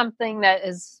that is something that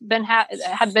has been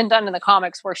had been done in the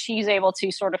comics, where she's able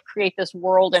to sort of create this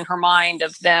world in her mind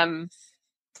of them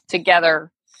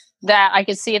together, that I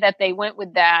could see that they went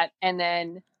with that. And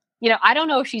then, I don't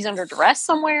know if she's under duress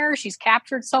somewhere, she's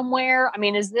captured somewhere. I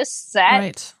mean, is this set?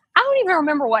 Right. I don't even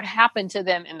remember what happened to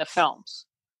them in the films.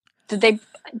 Didn't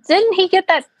he get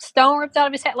that stone ripped out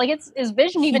of his head? Like, is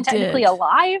Vision even technically did.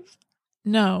 alive?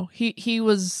 No, he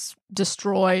was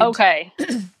destroyed. Okay.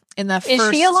 In that Is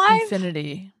first she alive?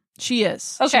 Infinity. She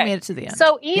is. She Okay. made it to the end.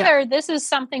 So either this is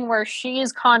something where she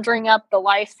is conjuring up the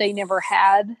life they never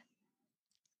had,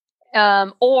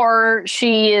 or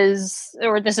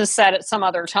this is set at some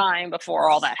other time before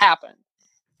all that happened.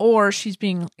 Or she's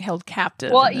being held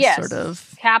captive Well, in this yes, sort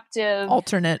of captive,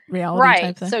 alternate reality right?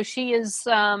 type thing. So she is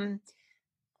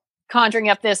conjuring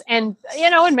up this, and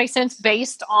it makes sense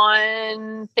based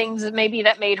on things that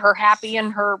made her happy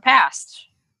in her past.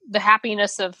 The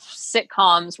happiness of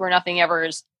sitcoms where nothing ever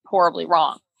is horribly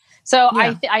wrong. So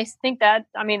Yeah. I think that,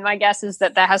 my guess is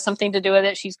that has something to do with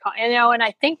it. She's, and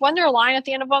I think wasn't there a line at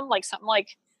the end of them, like something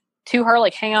like to her,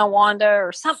 like "hang on, Wanda,"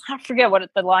 or something. I forget what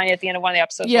the line at the end of one of the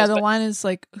episodes yeah, was. the but- line is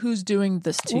like, "Who's doing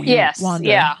this to you, Yes, Wanda?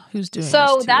 yeah. Who's doing this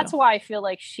So to that's you?" why I feel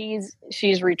like she's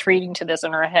retreating to this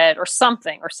in her head, or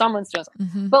something, or someone's doing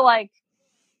something. Mhm. But like,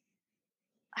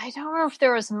 I don't know if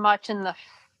there was much in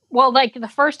like the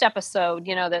first episode,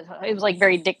 that it was like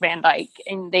very Dick Van Dyke,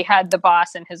 and they had the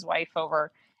boss and his wife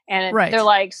over, and Right. they're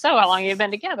like, "So how long have you been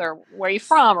together? Where are you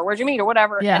from? Or where'd you meet? Or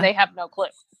whatever." Yeah. And they have no clue,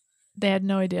 They had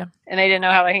no idea. and they didn't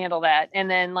know how to handle that.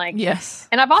 And then Yes.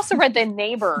 and I've also read the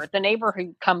neighbor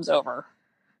who comes over.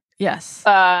 Yes.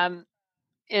 There's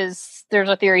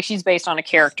a theory she's based on a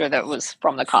character that was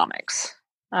from the comics.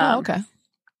 Oh, okay.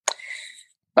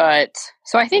 But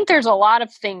so I think there's a lot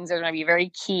of things that are going to be very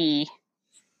key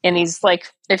in these,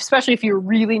 like, especially if you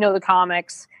really know the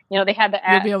comics. You know, they had the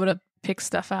You'll be able to pick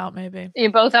stuff out, maybe.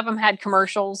 both of them had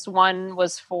commercials. One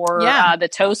was for the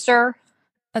toaster.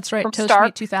 That's right. From Toast Stark.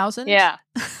 Meet 2000. Yeah.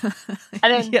 And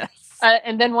then, yes.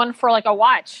 And then one for like a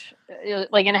watch,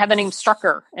 like, and it had the name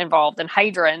Strucker involved, and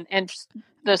Hydra, and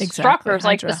the Struckers,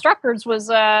 like the Struckers was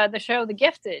the show The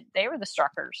Gifted. They were the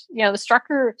Struckers. You know, the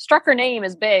Strucker name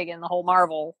is big in the whole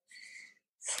Marvel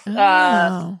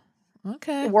world.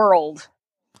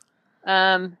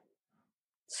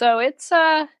 So it's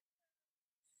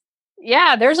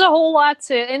there's a whole lot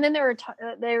to, and then there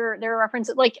are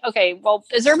references, like, okay, well,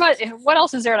 is there much? What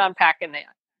else is there to unpack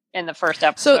in the first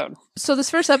episode? So this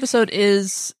first episode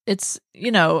it's,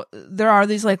 you know, there are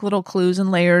these like little clues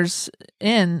and layers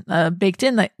baked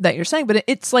in that you're saying, but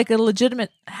it's like a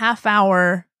legitimate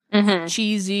half-hour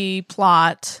cheesy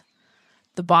plot.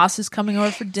 The boss is coming over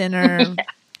for dinner. Yeah.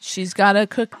 She's got to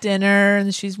cook dinner,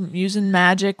 and she's using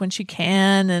magic when she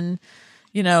can, and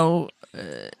you know,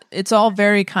 it's all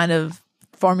very kind of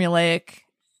formulaic.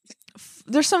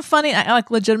 There's some funny,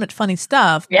 like legitimate funny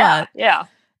stuff. Yeah, but, yeah.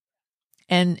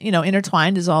 And, you know,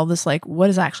 intertwined is all this, like, what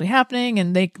is actually happening?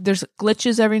 And there's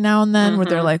glitches every now and then where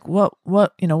they're like, what,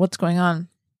 you know, what's going on?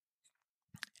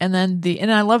 And then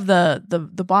and I love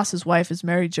the boss's wife is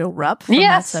Mary Jo Rupp from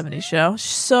that 70s show.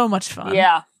 She's so much fun.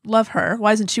 Yeah. Love her.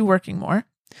 Why isn't she working more?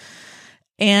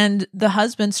 And the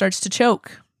husband starts to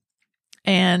choke.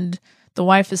 And the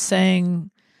wife is saying,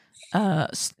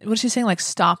 what is she saying? Like,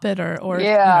 stop it or you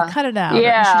know, cut it out.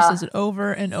 Yeah. And she says it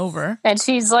over and over. And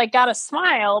she's like got a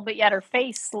smile, but yet her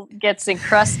face gets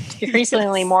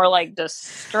increasingly more like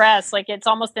distress. Like, it's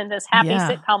almost in this happy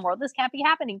sitcom world. This can't be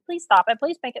happening. Please stop it.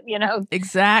 Please make it, you know.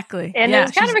 Exactly. And it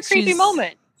was kind of a creepy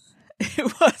moment.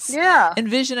 It was. Yeah. And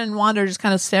Vision and Wanda are just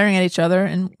kind of staring at each other.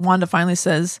 And Wanda finally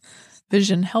says,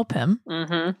 Vision, help him.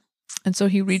 Mm-hmm. And so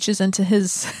he reaches into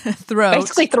his throat.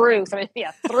 Basically through his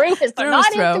throat.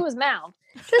 Not into his mouth.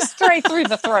 Just straight through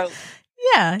the throat.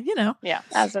 Yeah, you know. Yeah.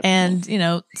 And, you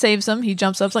know, saves him. He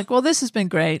jumps up. It's like, well, this has been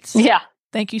great. Yeah.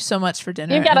 Thank you so much for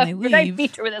dinner. You got a great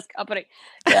feature with this company.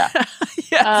 Yeah.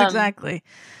 Yes, exactly.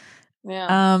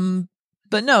 Yeah.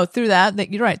 But no, through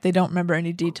that, you're right. They don't remember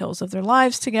any details of their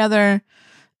lives together.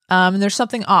 And there's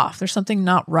something off. There's something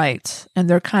not right. And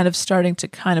they're kind of starting to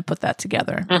kind of put that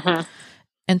together. Mm-hmm.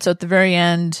 And so at the very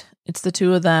end, it's the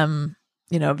two of them,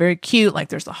 you know, very cute. Like,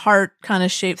 there's the heart kind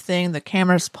of shaped thing. The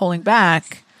camera's pulling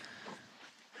back.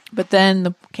 But then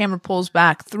the camera pulls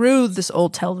back through this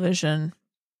old television.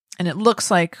 And it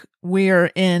looks like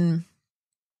it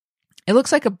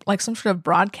looks like some sort of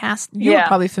broadcast. You would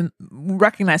probably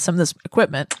recognize some of this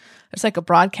equipment. It's like a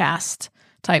broadcast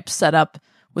type setup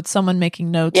with someone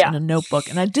making notes in a notebook.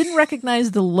 And I didn't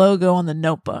recognize the logo on the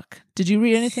notebook. Did you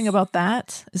read anything about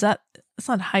that? It's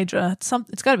not Hydra.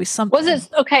 It's got to be something. Was it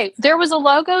okay? There was a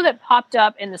logo that popped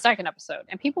up in the second episode,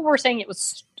 and people were saying it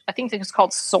was. I think it was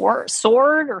called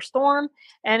Sword or Storm,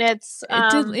 and it's.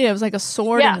 It was like a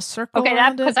sword in a circle. Okay,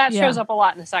 because that shows up a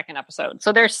lot in the second episode.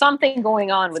 So there's something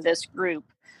going on with this group.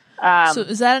 So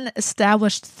is that an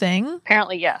established thing?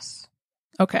 Apparently, yes.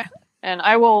 Okay. And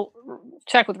I will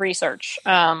check with research.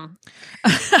 And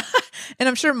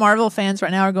I'm sure Marvel fans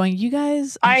right now are going, you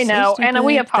guys are I know, so and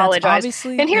we apologize.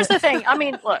 And here's the thing. I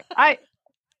mean, look,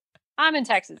 I'm in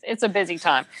Texas. It's a busy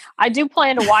time. I do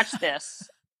plan to watch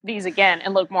these again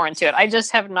and look more into it. I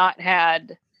just have not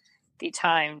had the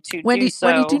time to do so.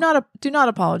 Wendy, do not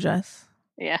apologize.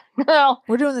 Yeah. Well,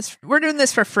 we're doing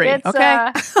this for free.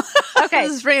 Okay. Okay.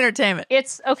 This is free entertainment.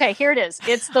 It's okay. Here it is.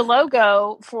 It's the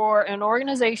logo for an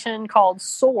organization called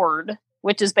SWORD,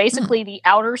 which is basically the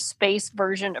outer space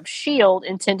version of SHIELD,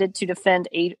 intended to defend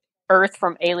Earth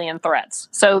from alien threats.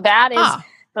 So that is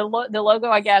the logo,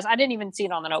 I guess. I didn't even see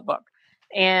it on the notebook.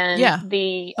 And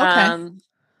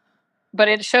but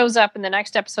it shows up in the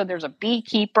next episode. There's a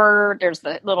beekeeper. There's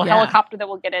the little helicopter that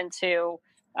we'll get into.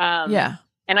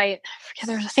 And I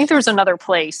think there was another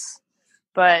place,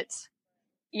 but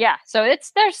yeah. So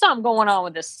there's something going on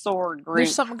with this SWORD group.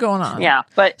 There's something going on. Yeah,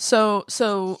 but so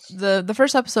the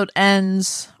first episode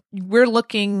ends. We're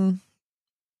looking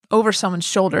over someone's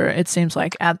shoulder. It seems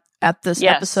like at this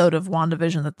episode of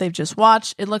WandaVision that they've just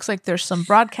watched. It looks like there's some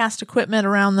broadcast equipment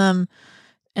around them,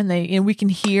 and we can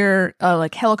hear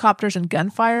like helicopters and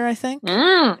gunfire. I think.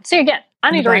 See again. I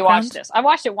need to rewatch this. I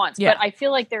watched it once, but I feel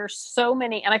like there's so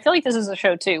many, and I feel like this is a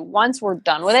show too. Once we're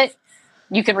done with it,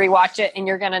 you can rewatch it and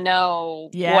you're going to know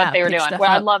what they were doing.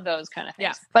 Well, I love those kind of things.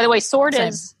 Yeah. By the way, SWORD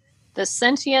is the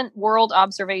Sentient World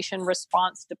Observation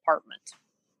Response Department.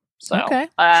 So, okay,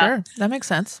 sure. That makes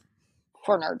sense.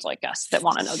 for nerds like us that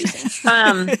want to know these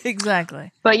things.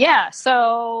 Exactly. But yeah,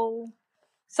 so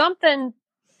something,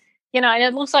 and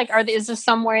it looks like, is this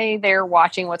some way they're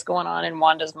watching what's going on in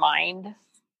Wanda's mind?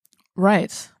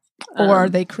 Right. Or are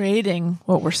they creating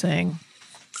what we're seeing?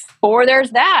 Or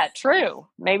there's that, true.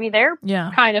 Maybe they're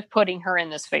Yeah. kind of putting her in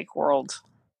this fake world.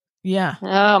 Yeah.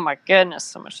 Oh my goodness,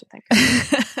 so much to think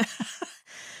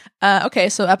of. Okay,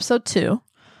 so episode 2.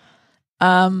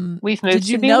 We've moved did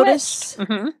you to notice?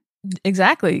 Mm-hmm.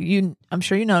 Exactly. I'm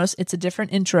sure you noticed it's a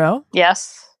different intro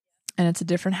Yes. and it's a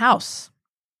different house.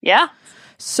 Yeah.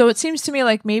 So it seems to me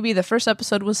like maybe the first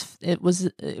episode was the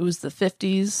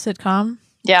 50s sitcom.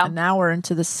 Yeah. And now we're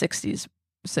into the 60s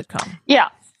sitcom. Yeah.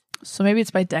 So maybe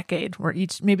it's by decade, where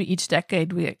each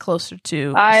decade we get closer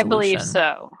to. I believe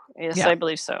so. Yes, Yeah. I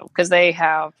believe so. Because they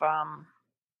have,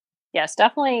 yes,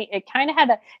 definitely. It kind of had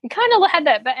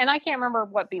that, and I can't remember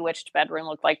what Bewitched bedroom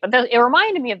looked like, but it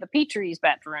reminded me of the Petrie's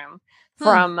bedroom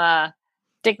from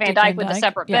Dick Van Dyke with the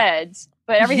separate beds.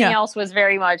 But everything else was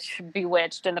very much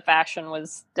Bewitched, and the fashion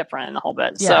was different in the whole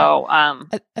bed. Yeah. So, I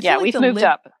feel like we've moved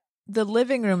up. The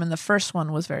living room in the first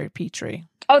one was very Petrie.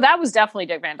 Oh, that was definitely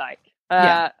Dick Van Dyke.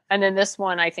 Yeah. And then this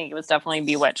one, I think it was definitely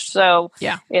Bewitched. So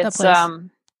Yeah, it's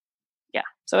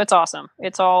so it's awesome.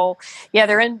 It's all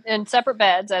they're in separate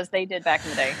beds as they did back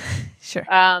in the day. Sure.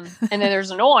 And then there's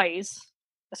a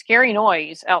scary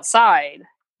noise outside,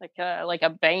 like a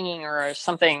banging or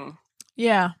something.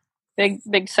 Yeah.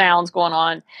 Big sounds going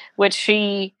on, which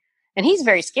he's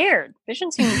very scared. Vision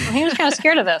he was kind of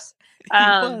scared of this. He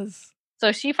was.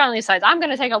 So she finally decides, I'm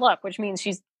going to take a look, which means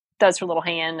she does her little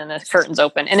hand and the curtain's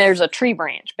open and there's a tree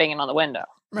branch banging on the window.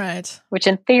 Right. Which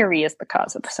in theory is the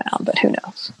cause of the sound, but who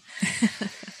knows?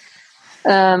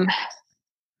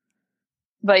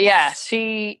 But yeah,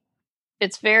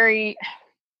 it's very,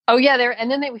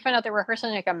 and then we find out they're rehearsing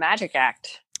like a magic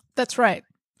act. That's right.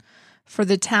 For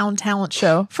the town talent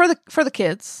show for the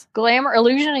kids. Glamour,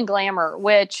 Illusion and Glamour,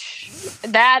 which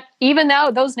even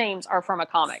though those names are from a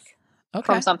comic. Okay.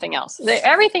 From something else.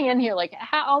 Everything in here, like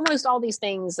almost all these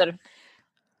things that have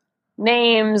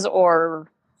names or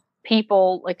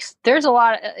people, like there's a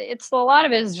lot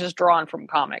of it is just drawn from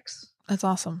comics. That's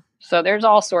awesome. So there's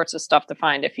all sorts of stuff to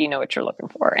find if you know what you're looking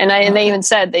for. And they even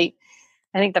said I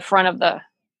think the front of the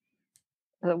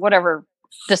whatever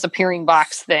disappearing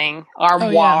box thing,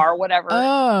 armoire or whatever,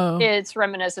 it's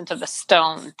reminiscent of the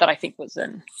stone that I think was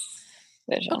in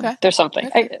Vision. Okay. There's something.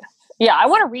 Okay. I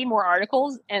want to read more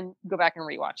articles and go back and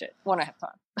rewatch it when I have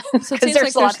time. So Because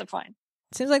there's a lot to find.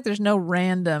 It seems like there's no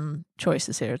random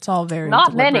choices here. It's all very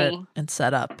not deliberate many and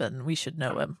set up, and we should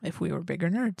know them if we were bigger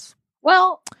nerds.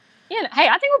 Well, hey,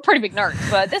 I think we're pretty big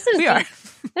nerds, but this is we are.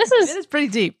 This is it is pretty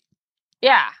deep.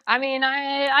 Yeah, I mean,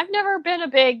 I've never been a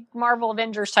big Marvel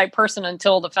Avengers type person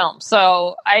until the film,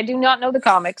 so I do not know the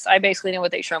comics. I basically know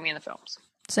what they show me in the films.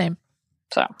 Same.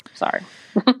 So sorry.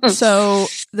 So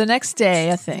the next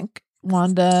day, I think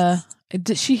Wanda,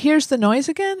 she hears the noise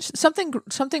again. Something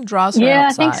draws her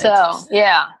outside. I think so.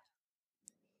 Yeah,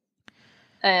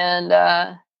 and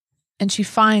she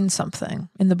finds something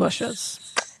in the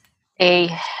bushes.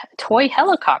 A toy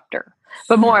helicopter,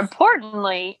 but more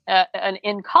importantly, an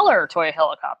in-color toy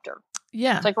helicopter.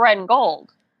 Yeah, it's like red and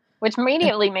gold, which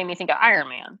immediately made me think of Iron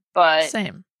Man. But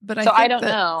same. But I don't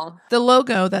know. The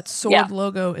logo, that sword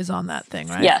logo, is on that thing,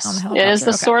 right? Yes, on the helicopter. It is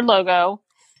the sword logo,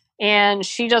 and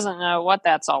she doesn't know what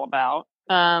that's all about.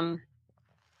 And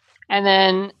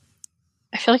then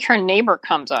I feel like her neighbor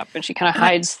comes up, and she kind of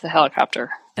hides the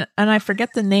helicopter. And I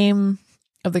forget the name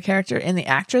of the character and the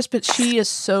actress, but she is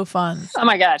so fun. Oh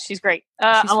my god, she's great.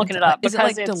 I'm looking it up. Is it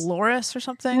like Dolores or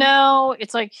something? No,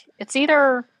 it's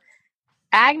either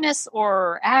Agnes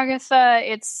or Agatha.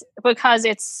 It's because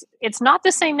it's not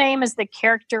the same name as the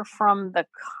character from the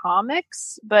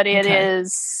comics, but it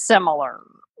is similar.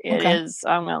 It is.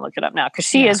 I'm going to look it up now because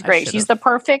she is great. She's the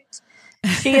perfect.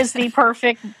 She is the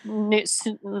perfect,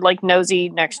 like nosy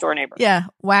next door neighbor. Yeah,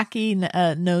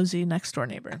 wacky, nosy next door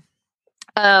neighbor.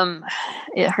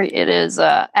 It is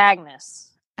Agnes.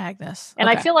 Agnes, and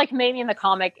I feel like maybe in the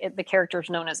comic the character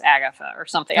is known as Agatha or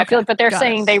something. I feel like, but they're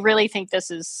saying they really think this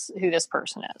is who this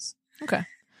person is. Okay.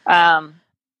 And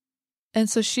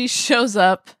so she shows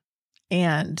up,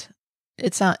 and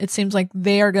it seems like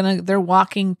they're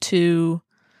walking to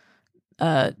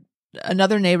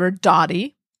another neighbor,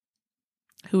 Dottie,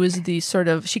 who is the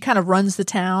she kind of runs the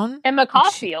town. Emma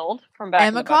Caulfield from back.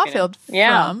 Emma Caulfield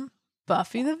from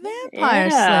Buffy the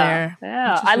Vampire Slayer.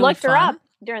 Yeah, I really looked her up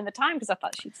during the time because I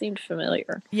thought she seemed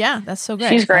familiar. Yeah, that's so great.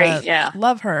 She's great.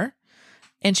 Love her.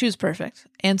 And she was perfect.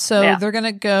 And so they're going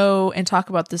to go and talk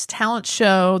about this talent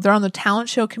show. They're on the talent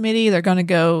show committee. They're going to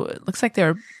go, it looks like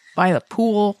they're by a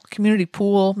pool, community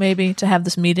pool, maybe, to have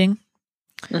this meeting.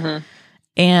 Mm-hmm.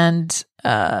 And,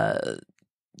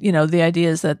 the idea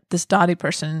is that this Dottie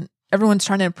person, everyone's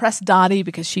trying to impress Dottie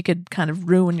because she could kind of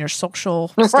ruin your social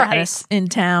status in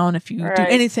town if you do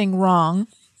anything wrong.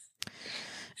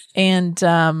 And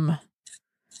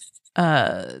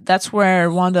that's where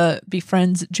Wanda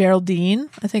befriends Geraldine,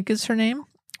 I think is her name,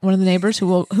 one of the neighbors who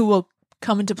will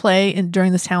come into play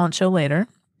during this talent show later.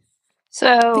 So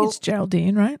I think it's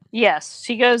Geraldine, right? Yes,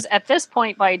 she goes at this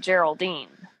point by Geraldine.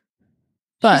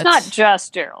 But she's not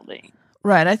just Geraldine.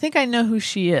 Right. I think I know who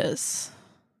she is.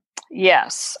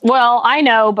 Yes. Well, I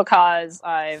know because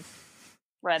I've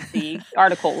read the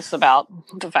articles about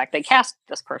the fact they cast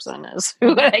this person as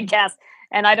who they cast.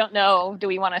 And I don't know, do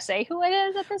we want to say who it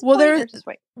is at this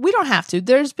point? We don't have to.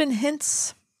 There's been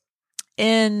hints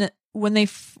in when they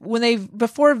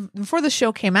before the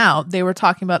show came out, they were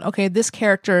talking about, okay, this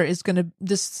character is going to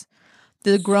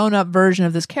the grown up version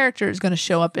of this character is going to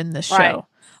show up in this show. Right.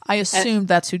 I assume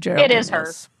that's who Geraldine is. It is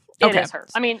her. It is her.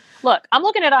 I mean, look, I'm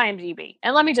looking at IMDb,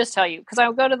 and let me just tell you, because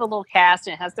I'll go to the little cast,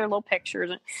 and it has their little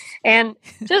pictures, and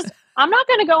just, I'm not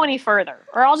going to go any further,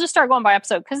 or I'll just start going by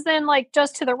episode, because then, like,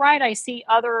 just to the right, I see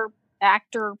other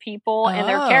actor people and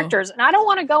their characters, and I don't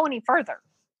want to go any further,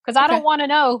 because I don't want to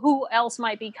know who else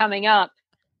might be coming up,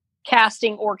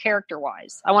 casting or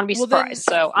character-wise. I want to be surprised,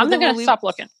 so I'm going to stop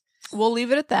looking. We'll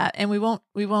leave it at that, and we won't.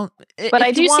 But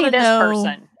I do see this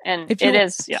person, and it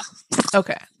is, yeah.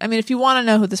 Okay. I mean, if you want to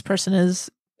know who this person is,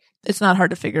 it's not hard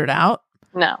to figure it out.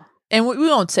 No. And we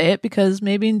won't say it because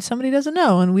maybe somebody doesn't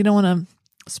know, and we don't want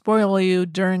to spoil you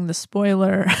during the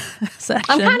spoiler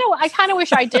section. I kind of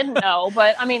wish I didn't know,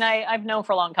 but I mean, I've known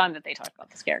for a long time that they talk about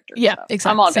this character. Yeah, so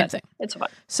exactly. I'm all Same good. thing. It's fun.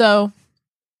 So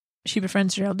she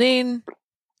befriends Geraldine.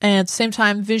 And at the same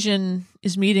time, Vision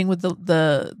is meeting with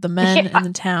the men in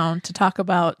the town to talk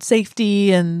about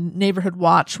safety and neighborhood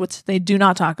watch, which they do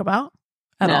not talk about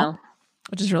at all,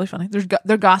 which is really funny.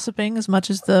 They're gossiping as much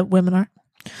as the women are.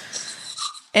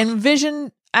 And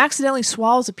Vision accidentally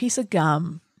swallows a piece of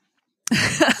gum.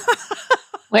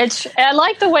 Which, I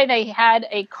like the way they had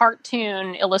a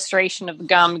cartoon illustration of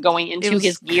gum going into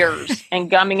his gears and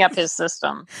gumming up his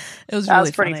system. It was that really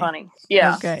was pretty funny.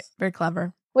 Yeah. Okay. Very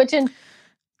clever.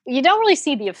 You don't really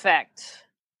see the effect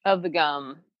of the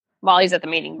gum while he's at the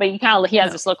meeting, but he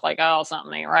has this look like, oh,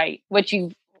 something ain't right, which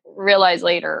you realize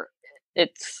later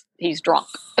he's drunk.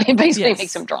 It basically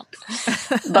makes him drunk.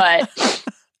 But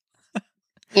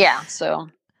yeah, so.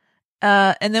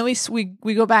 And then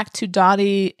we go back to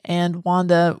Dottie and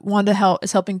Wanda. Wanda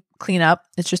is helping clean up.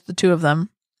 It's just the two of them.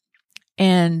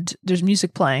 And there's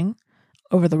music playing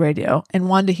over the radio. And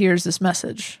Wanda hears this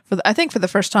message I think for the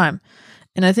first time.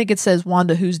 And I think it says,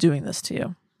 Wanda, who's doing this to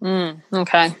you?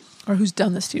 Okay. Or who's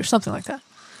done this to you, or something like that.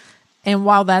 And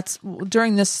while that's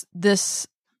during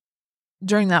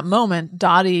during that moment,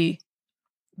 Dottie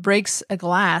breaks a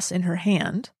glass in her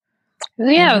hand.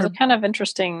 Yeah, it was a kind of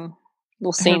interesting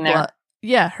little scene there.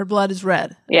 Her blood is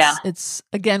red. Yeah. It's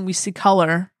again, we see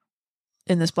color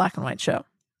in this black and white show.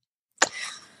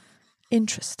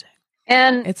 Interesting.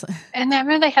 And I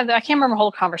remember they had, I can't remember the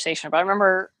whole conversation, but I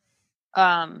remember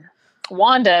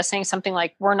Wanda saying something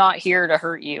like, we're not here to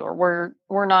hurt you, or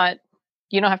we're not,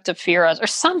 you don't have to fear us, or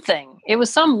something. It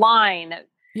was some line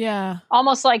that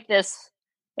almost like this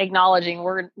acknowledging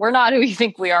we're not who you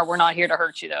think we are. We're not here to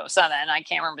hurt you though. Something. And I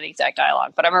can't remember the exact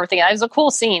dialogue, but I remember thinking it was a cool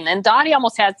scene. And Dottie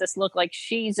almost has this look like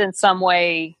she's in some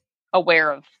way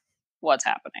aware of what's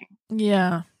happening.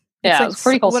 Yeah. Yeah. Like it's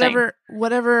pretty cool.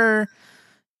 Whatever,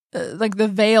 like the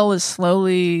veil is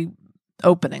slowly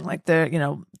opening, like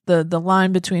the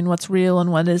line between what's real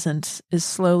and what isn't is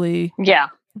slowly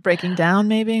breaking down,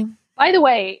 maybe. By the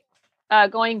way,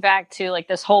 going back to like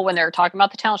this whole, when they were talking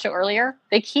about the talent show earlier,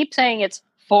 they keep saying it's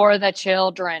for the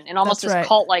children in almost this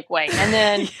cult-like way. And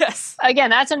then again,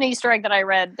 that's an Easter egg that I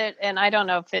read that, and I don't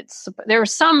know if there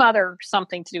was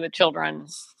something to do with children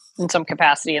in some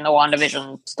capacity in the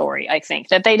WandaVision story. I think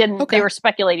that they didn't, they were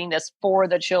speculating this for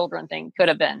the children thing could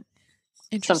have been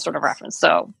some sort of reference.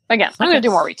 So again, I'm going to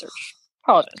do more research.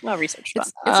 Apologize, no research.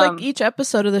 It's like each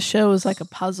episode of the show is like a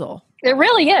puzzle. It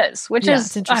really is, which is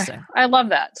it's interesting. I love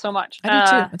that so much. I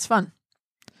do too. It's fun.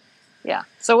 Yeah.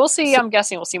 So we'll see. I'm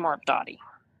guessing we'll see more of Dottie.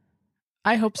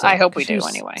 I hope so. I hope we do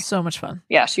anyway. So much fun.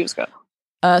 Yeah, she was good.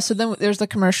 So then there's the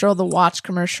commercial, the watch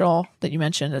commercial that you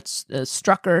mentioned. It's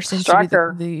Strucker seems to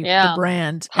be the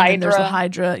brand. And then there's the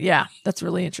Hydra. Yeah, that's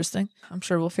really interesting. I'm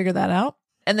sure we'll figure that out.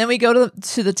 And then we go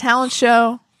to the talent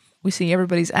show. We see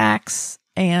everybody's acts,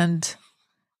 and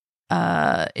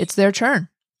it's their turn.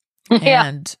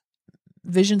 And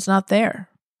Vision's not there.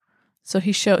 So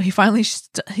he finally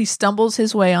he stumbles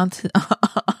his way onto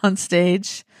on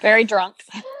stage. Very drunk.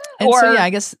 And or so, yeah, I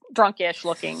guess drunkish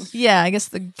looking. Yeah, I guess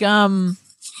the gum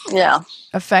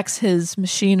affects his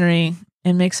machinery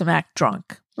and makes him act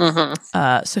drunk.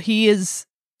 Mm-hmm. So he is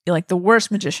like the worst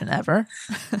magician ever.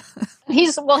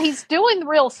 He's doing the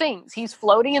real things. He's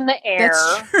floating in the air.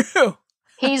 That's true.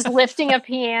 He's lifting a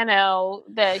piano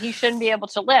that he shouldn't be able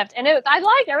to lift. And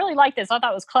I really liked this. I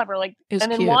thought it was clever. Like, and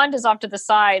then cute. Wanda's off to the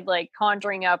side, like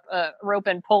conjuring up a rope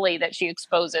and pulley that she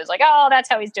exposes. Like, oh, that's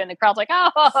how he's doing. The crowd's like,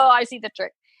 oh, I see the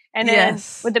trick. And then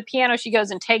with the piano, she goes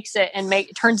and takes it and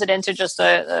turns it into just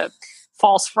a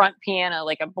false front piano,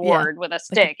 like a board with a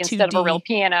stick instead of a real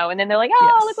piano. And then they're like,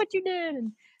 oh, look what you did.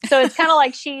 And so it's kind of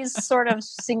like she's sort of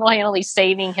single-handedly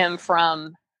saving him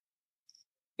from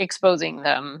exposing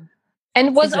them.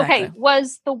 And was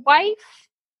the wife,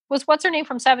 what's her name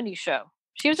from 70s show?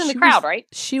 She was in the crowd, right?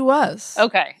 She was.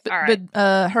 Okay. All right.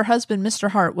 But her husband, Mr.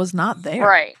 Hart, was not there.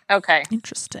 Right. Okay.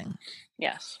 Interesting.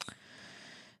 Yes.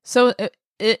 So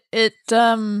they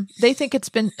think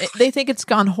it's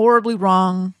gone horribly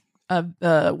wrong.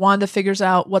 Wanda figures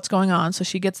out what's going on, so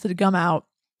she gets the gum out,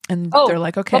 and they're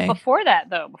like, okay. But before that,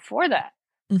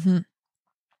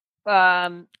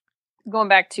 going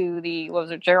back to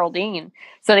Geraldine.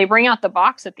 So they bring out the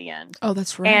box at the end. Oh,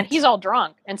 that's right. And he's all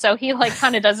drunk, and so he like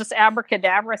kind of does this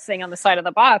abracadabra thing on the side of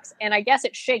the box, and I guess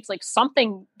it shakes, like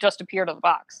something just appeared in the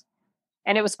box,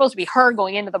 and it was supposed to be her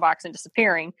going into the box and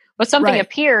disappearing, but something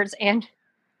appears, and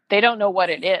they don't know what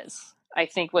it is. I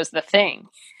think was the thing,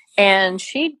 and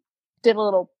she did a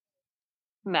little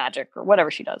magic or whatever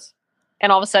she does.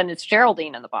 And all of a sudden it's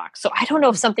Geraldine in the box. So I don't know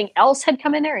if something else had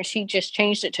come in there and she just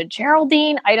changed it to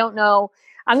Geraldine. I don't know.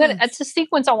 It's a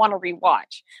sequence I want to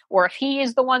rewatch, or if he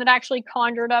is the one that actually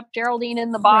conjured up Geraldine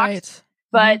in the box. Right.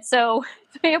 But so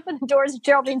they open the doors and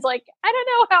Geraldine's like, I don't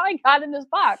know how I got in this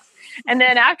box. And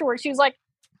then afterwards she was like,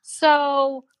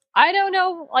 so I don't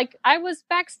know, like I was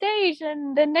backstage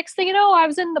and the next thing you know, I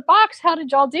was in the box. How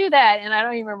did y'all do that? And I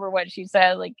don't even remember what she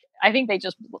said. Like, I think they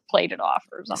just played it off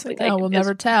or something. Like, we'll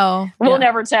never tell. We'll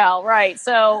never tell. Right.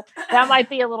 So that might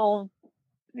be a little,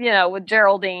 with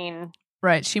Geraldine.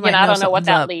 Right. She might I don't know what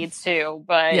that leads to,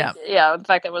 but the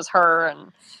fact that it was her.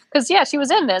 And because, she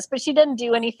was in this, but she didn't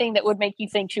do anything that would make you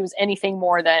think she was anything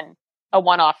more than a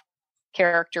one-off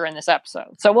character in this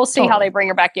episode. So we'll see how they bring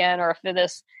her back in, or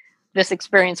if this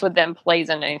experience with them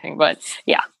plays into anything. But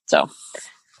so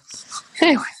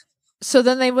anyway. So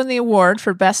then they win the award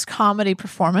for best comedy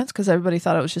performance because everybody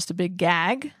thought it was just a big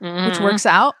gag, which works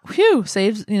out. Whew,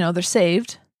 saves, they're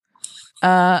saved.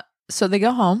 So they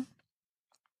go home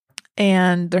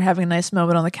and they're having a nice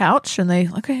moment on the couch and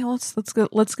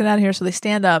let's get out of here. So they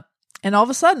stand up and all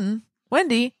of a sudden,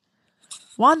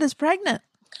 Wanda's pregnant.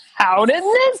 How did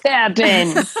this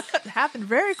happen? It happened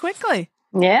very quickly.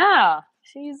 Yeah.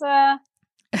 She's a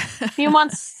few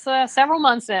months, several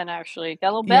months in actually. Got a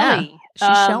little belly. Yeah,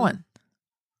 she's showing.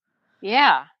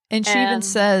 Yeah. And she even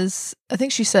says, I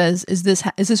think she says, is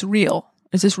this real?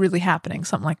 Is this really happening?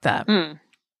 Something like that.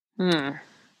 And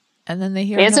then they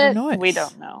hear another noise. We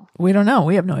don't know. We don't know.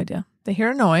 We have no idea. They hear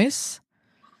a noise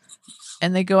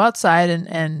and they go outside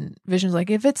and Vision's like,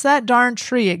 if it's that darn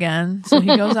tree again. So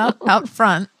he goes out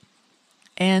front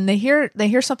and they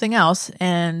hear something else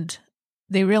and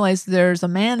they realize there's a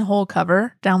manhole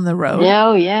cover down the road.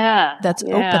 Oh yeah. That's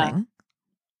opening.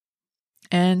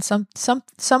 And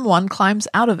someone climbs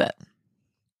out of it.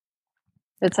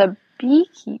 It's a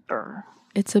beekeeper.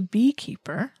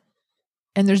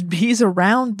 And there's bees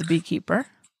around the beekeeper.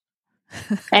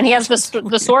 And he has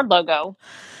the sword logo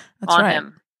on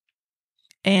him.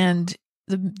 And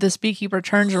this beekeeper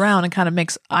turns around and kind of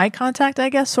makes eye contact, I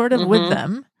guess, sort of with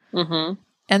them. Mm-hmm.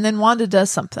 And then Wanda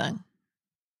does something.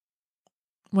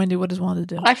 Wendy, what does Wanda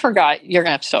do? I forgot. You're going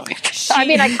to have to tell me. I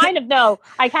mean, I kind of know,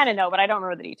 but I don't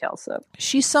remember the details. So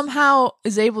she somehow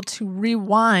is able to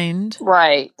rewind.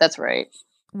 Right. That's right.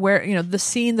 Where, the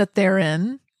scene that they're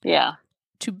in. Yeah.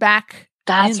 To back.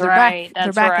 That's right.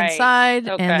 They're back inside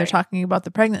and they're talking about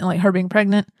the pregnant, like her being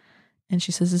pregnant. And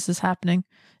she says, is this happening?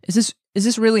 Is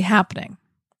this really happening?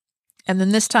 And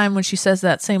then this time when she says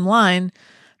that same line,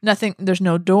 there's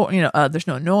no door, there's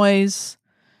no noise.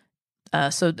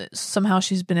 So somehow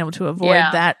she's been able to avoid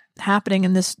that happening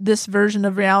in this version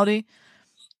of reality.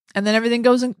 And then everything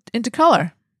goes into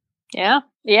color. Yeah.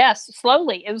 Yes.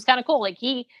 Slowly. It was kind of cool. Like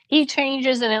he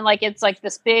changes and then it's like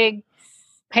this big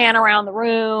pan around the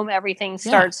room. Everything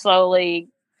starts slowly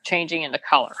changing into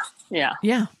color. Yeah.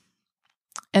 Yeah.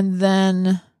 And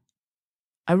then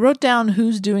I wrote down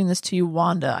Who's Doing This to You,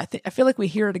 Wanda. I feel like we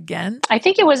hear it again. I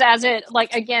think it was as it,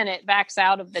 like, again, it backs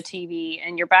out of the TV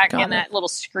and you're back Got in it. that little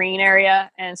screen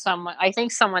area. And I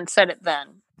think someone said it then.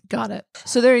 Got it.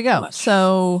 So there you go. Much.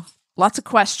 So lots of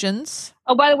questions.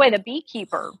 Oh, by the way, the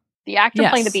beekeeper, the actor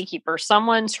playing the Yes. beekeeper,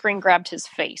 someone screen grabbed his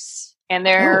face. And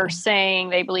they're saying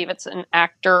they believe it's an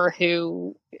actor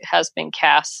who has been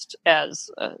cast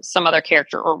as some other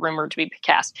character or rumored to be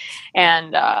cast.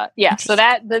 And so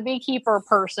that the beekeeper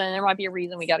person, there might be a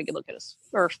reason we got a good look at his,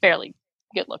 or fairly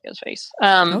good look at his face.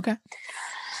 Okay.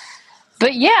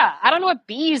 But yeah, I don't know what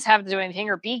bees have to do anything,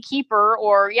 or beekeeper,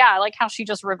 or I like how she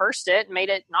just reversed it and made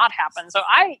it not happen. So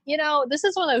this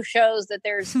is one of those shows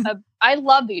that I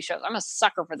love these shows. I'm a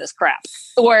sucker for this crap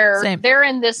where Same. they're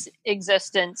in this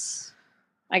existence,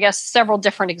 I guess several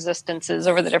different existences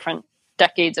over the different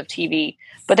decades of TV,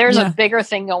 but there's a bigger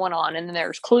thing going on, and then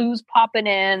there's clues popping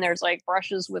in. There's like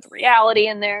brushes with reality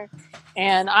in there,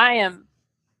 and I am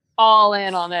all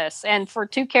in on this. And for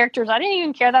two characters I didn't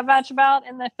even care that much about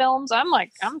in the films, I'm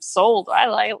sold. I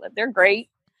like it. They're great.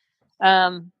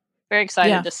 Very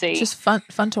excited to see. Just fun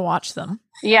to watch them.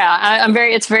 Yeah,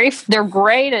 they're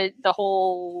great at the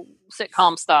whole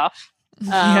sitcom stuff.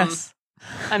 Yes.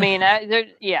 I mean,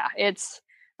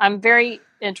 I'm very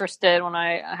interested when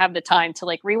I have the time to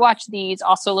like rewatch these.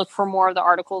 Also look for more of the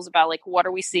articles about like what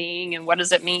are we seeing and what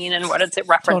does it mean and what is it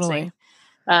referencing. Totally.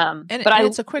 And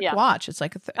it's a quick watch. It's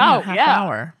like a half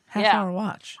hour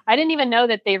watch. I didn't even know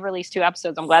that they released 2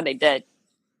 episodes. I'm glad they did,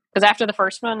 because after the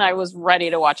first one, I was ready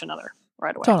to watch another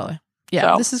right away. Totally.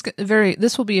 Yeah, So-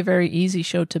 this will be a very easy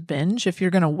show to binge if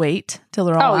you're going to wait till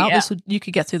they're all out. Yeah. You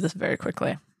could get through this very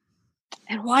quickly.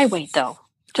 And why wait though?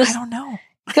 I Just don't know.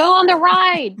 go on the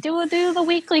ride. Do the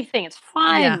weekly thing. It's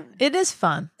fun. Yeah, it is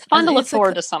fun. It's fun to look It's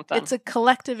forward to something. It's a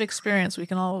collective experience. We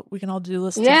can all do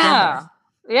this Yeah. together.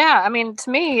 Yeah, I mean, to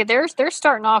me, they're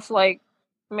starting off like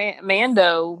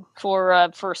Mando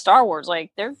for Star Wars.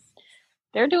 Like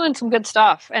they're doing some good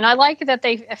stuff, and I like that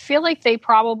I feel like they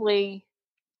probably,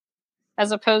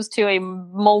 as opposed to a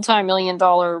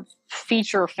multi-million-dollar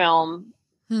feature film,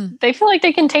 they feel like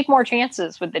they can take more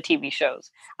chances with the TV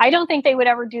shows. I don't think they would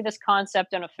ever do this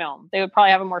concept in a film. They would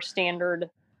probably have a more standard,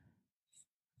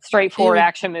 straightforward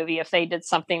action movie if they did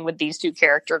something with these two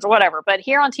characters or whatever. But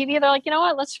here on TV, they're like, you know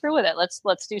what? Let's screw with it.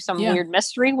 Let's do some weird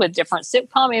mystery with different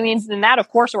sitcom. I mean, and that of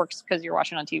course works because you're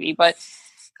watching on TV. But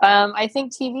I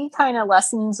think TV kind of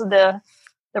lessens the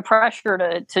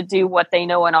pressure to do what they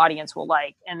know an audience will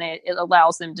like, and it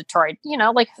allows them to try.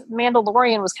 Like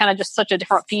Mandalorian was kind of just such a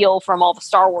different feel from all the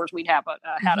Star Wars we'd have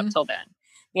had up till then.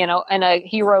 And a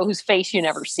hero whose face you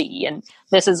never see. And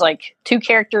this is like two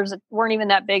characters that weren't even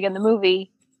that big in the movie.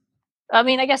 I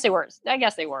mean, I guess they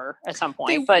were at some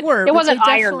point, but it wasn't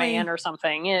Iron Man or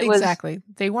something. Exactly.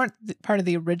 They weren't part of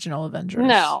the original Avengers.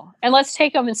 No. And let's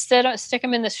take them stick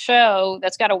them in this show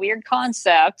that's got a weird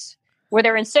concept where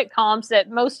they're in sitcoms that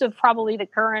most of probably the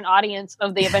current audience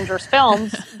of the Avengers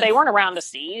films, they weren't around to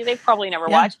see. They probably never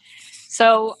watched.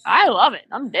 So I love it.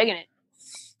 I'm digging it.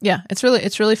 Yeah, it's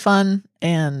really fun,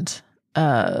 and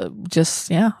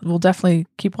we'll definitely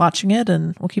keep watching it,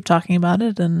 and we'll keep talking about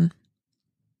it, and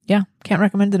yeah, can't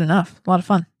recommend it enough. A lot of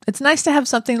fun. It's nice to have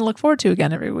something to look forward to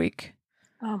again every week.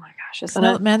 Oh my gosh, isn't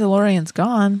it? Mandalorian's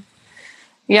gone.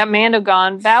 Yeah, Mando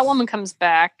gone. Batwoman comes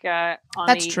back on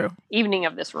That's the true. evening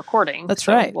of this recording. That's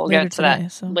so right. We'll Later get to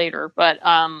that later. But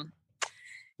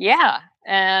yeah,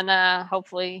 and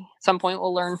hopefully at some point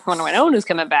we'll learn when Winona's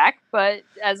coming back. But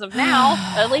as of now,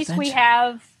 at least we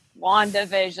have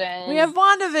WandaVision. We have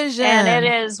WandaVision, and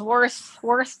it is worth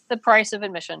the price of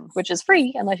admission, which is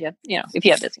free unless you have, if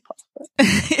you have Disney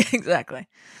Plus. Exactly.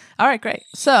 All right, great.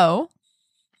 So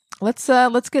let's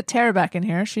get Tara back in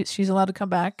here. She's allowed to come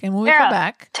back, and when we come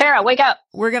back, Tara, wake up.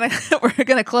 We're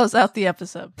gonna close out the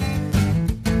episode.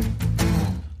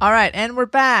 All right, and we're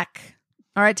back.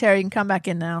 All right, Tara, you can come back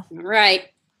in now. All right.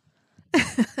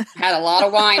 Had a lot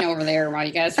of wine over there while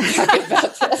you guys were talking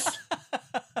about this.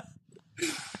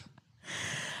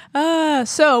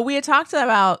 So we had talked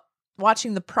about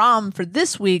watching The Prom for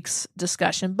this week's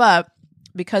discussion, but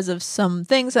because of some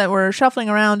things that were shuffling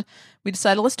around, we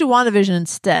decided let's do WandaVision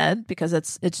instead, because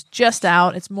it's just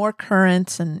out, it's more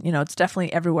current, and it's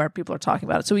definitely everywhere. People are talking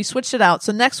about it. So we switched it out.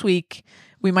 So next week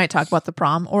we might talk about The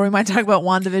Prom, or we might talk about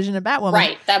WandaVision and Batwoman.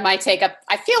 Right. That might take up.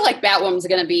 I feel like Batwoman's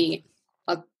going to be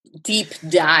a deep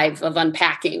dive of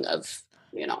unpacking of.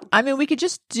 I mean, maybe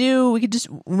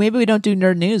we don't do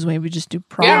nerd news. Maybe we just do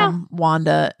Prom,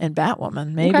 Wanda, and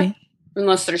Batwoman. Maybe, okay.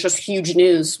 Unless there's just huge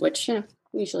news, which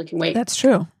we usually can wait. That's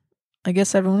true. I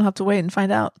guess everyone will have to wait and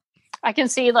find out. I can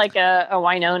see like a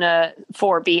Winona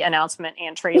 4B announcement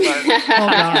and trailer. Oh,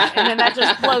 God. And then that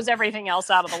just blows everything else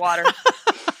out of the water.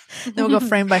 Then we'll go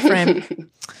frame by frame.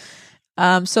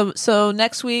 So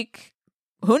next week,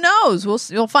 who knows?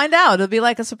 You'll find out. It'll be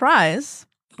like a surprise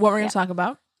what we're going to talk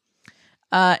about.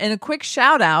 And a quick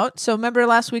shout out. So remember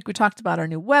last week we talked about our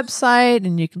new website,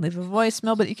 and you can leave a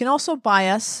voicemail, but you can also buy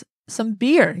us some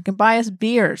beer. You can buy us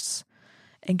beers.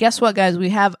 And guess what, guys? We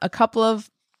have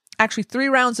actually 3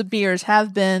 rounds of beers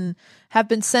have been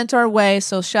sent our way.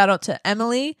 So shout out to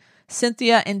Emily,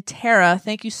 Cynthia, and Tara.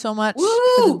 Thank you so much for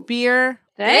the beer.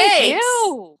 Thank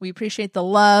you. We appreciate the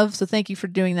love. So thank you for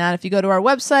doing that. If you go to our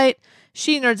website,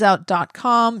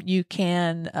 SheNerdsOut.com, you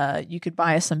could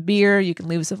buy us some beer. You can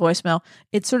leave us a voicemail.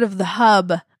 It's sort of the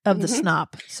hub of the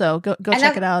Snop. So go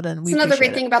check it out. And another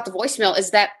great thing about the voicemail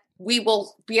is that we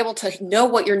will be able to know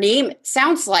what your name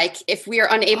sounds like if we are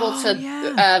unable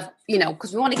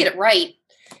because we want to get it right.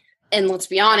 And let's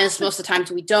be honest, most of the times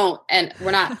we don't, and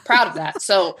we're not proud of that.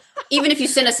 So even if you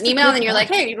send us an email and you're like,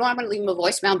 hey, you know, I'm going to leave them a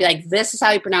voicemail and be like, this is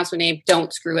how you pronounce my name.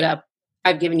 Don't screw it up.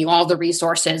 I've given you all the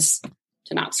resources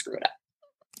to not screw it up.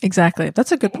 Exactly.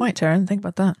 That's a good point, Tara. Think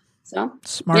about that. So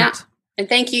smart. Yeah. And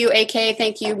thank you, AK.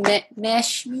 Thank you,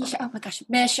 Mish. Oh my gosh,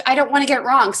 Mish. I don't want to get it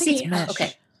wrong. See,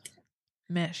 okay.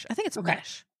 Mish. I think it's okay.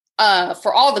 Mish.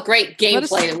 For all the great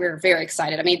gameplay that we're very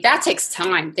excited. I mean, that takes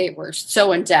time. They were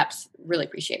so in depth. Really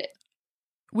appreciate it.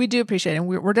 We do appreciate it. And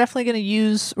we're definitely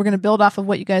we're going to build off of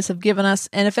what you guys have given us.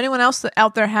 And if anyone else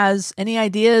out there has any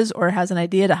ideas or has an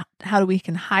idea to how we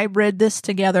can hybrid this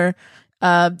together,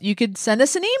 you could send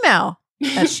us an email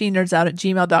at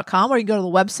shenerdsOut@gmail.com, or you can go to the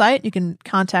website. You can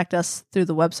contact us through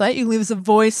the website. You can leave us a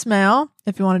voicemail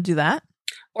if you want to do that.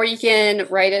 Or you can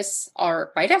write us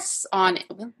on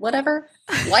whatever.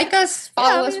 Like us,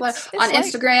 follow us on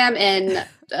Instagram and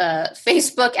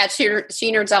Facebook at She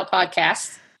Nerds Out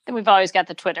Podcast. And we've always got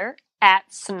the Twitter at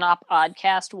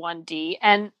SnopPodcast1D.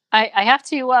 And I have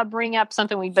to bring up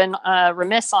something we've been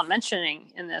remiss on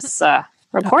mentioning in this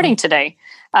recording today.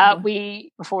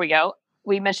 Before we go,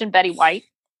 we mentioned Betty White,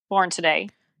 born today,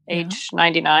 age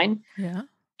 99. Yeah.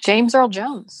 James Earl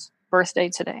Jones, birthday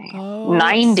today,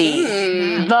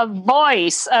 90. The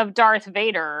voice of Darth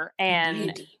Vader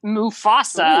and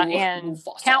Mufasa and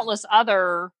countless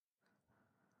other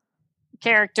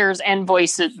characters and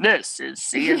voices. This is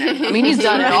CNN. I mean, he's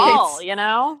done it all, you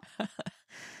know?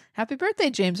 Happy birthday,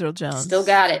 James Earl Jones. Still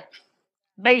got it.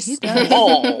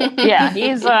 Baseball. Yeah,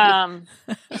 he's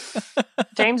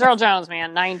James Earl Jones,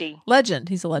 man, 90. Legend.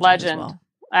 He's a legend. As well.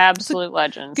 Absolute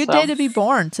legend. Good day to be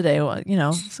born today. Well, you know,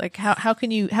 it's like how can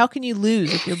you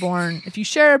lose if you're born, if you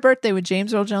share a birthday with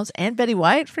James Earl Jones and Betty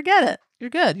White? Forget it.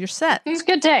 You're good. You're set. It's a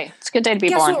good day. It's a good day to be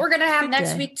born. Guess what we're gonna have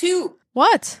next week too?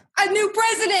 What? A new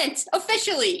president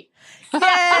officially. Yay!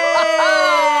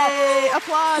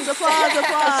 Applause!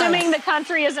 Assuming the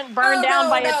country isn't burned down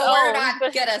by its own. We're not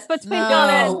gonna.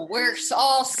 No, we're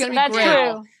all. It's gonna be that's great.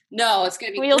 true. No, it's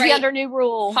gonna be. We'll great. be under new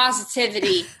rule.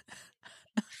 Positivity.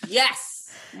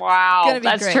 Yes. Wow,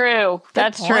 that's great. true.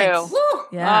 That's true. Woo.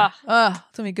 Yeah.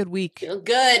 It's gonna be a good week. Feel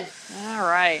good. All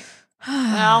right.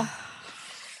 Well,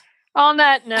 on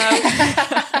that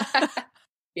note.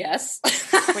 Yes.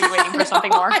 Were you waiting for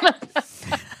something more?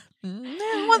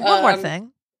 One more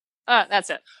thing. That's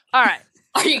it. All right.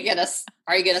 Are you gonna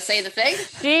say the thing?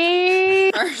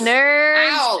 She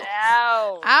nerds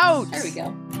out. There we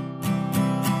go.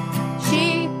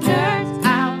 She nerds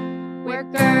out. We're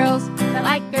girls that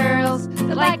like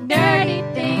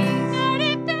nerdy things.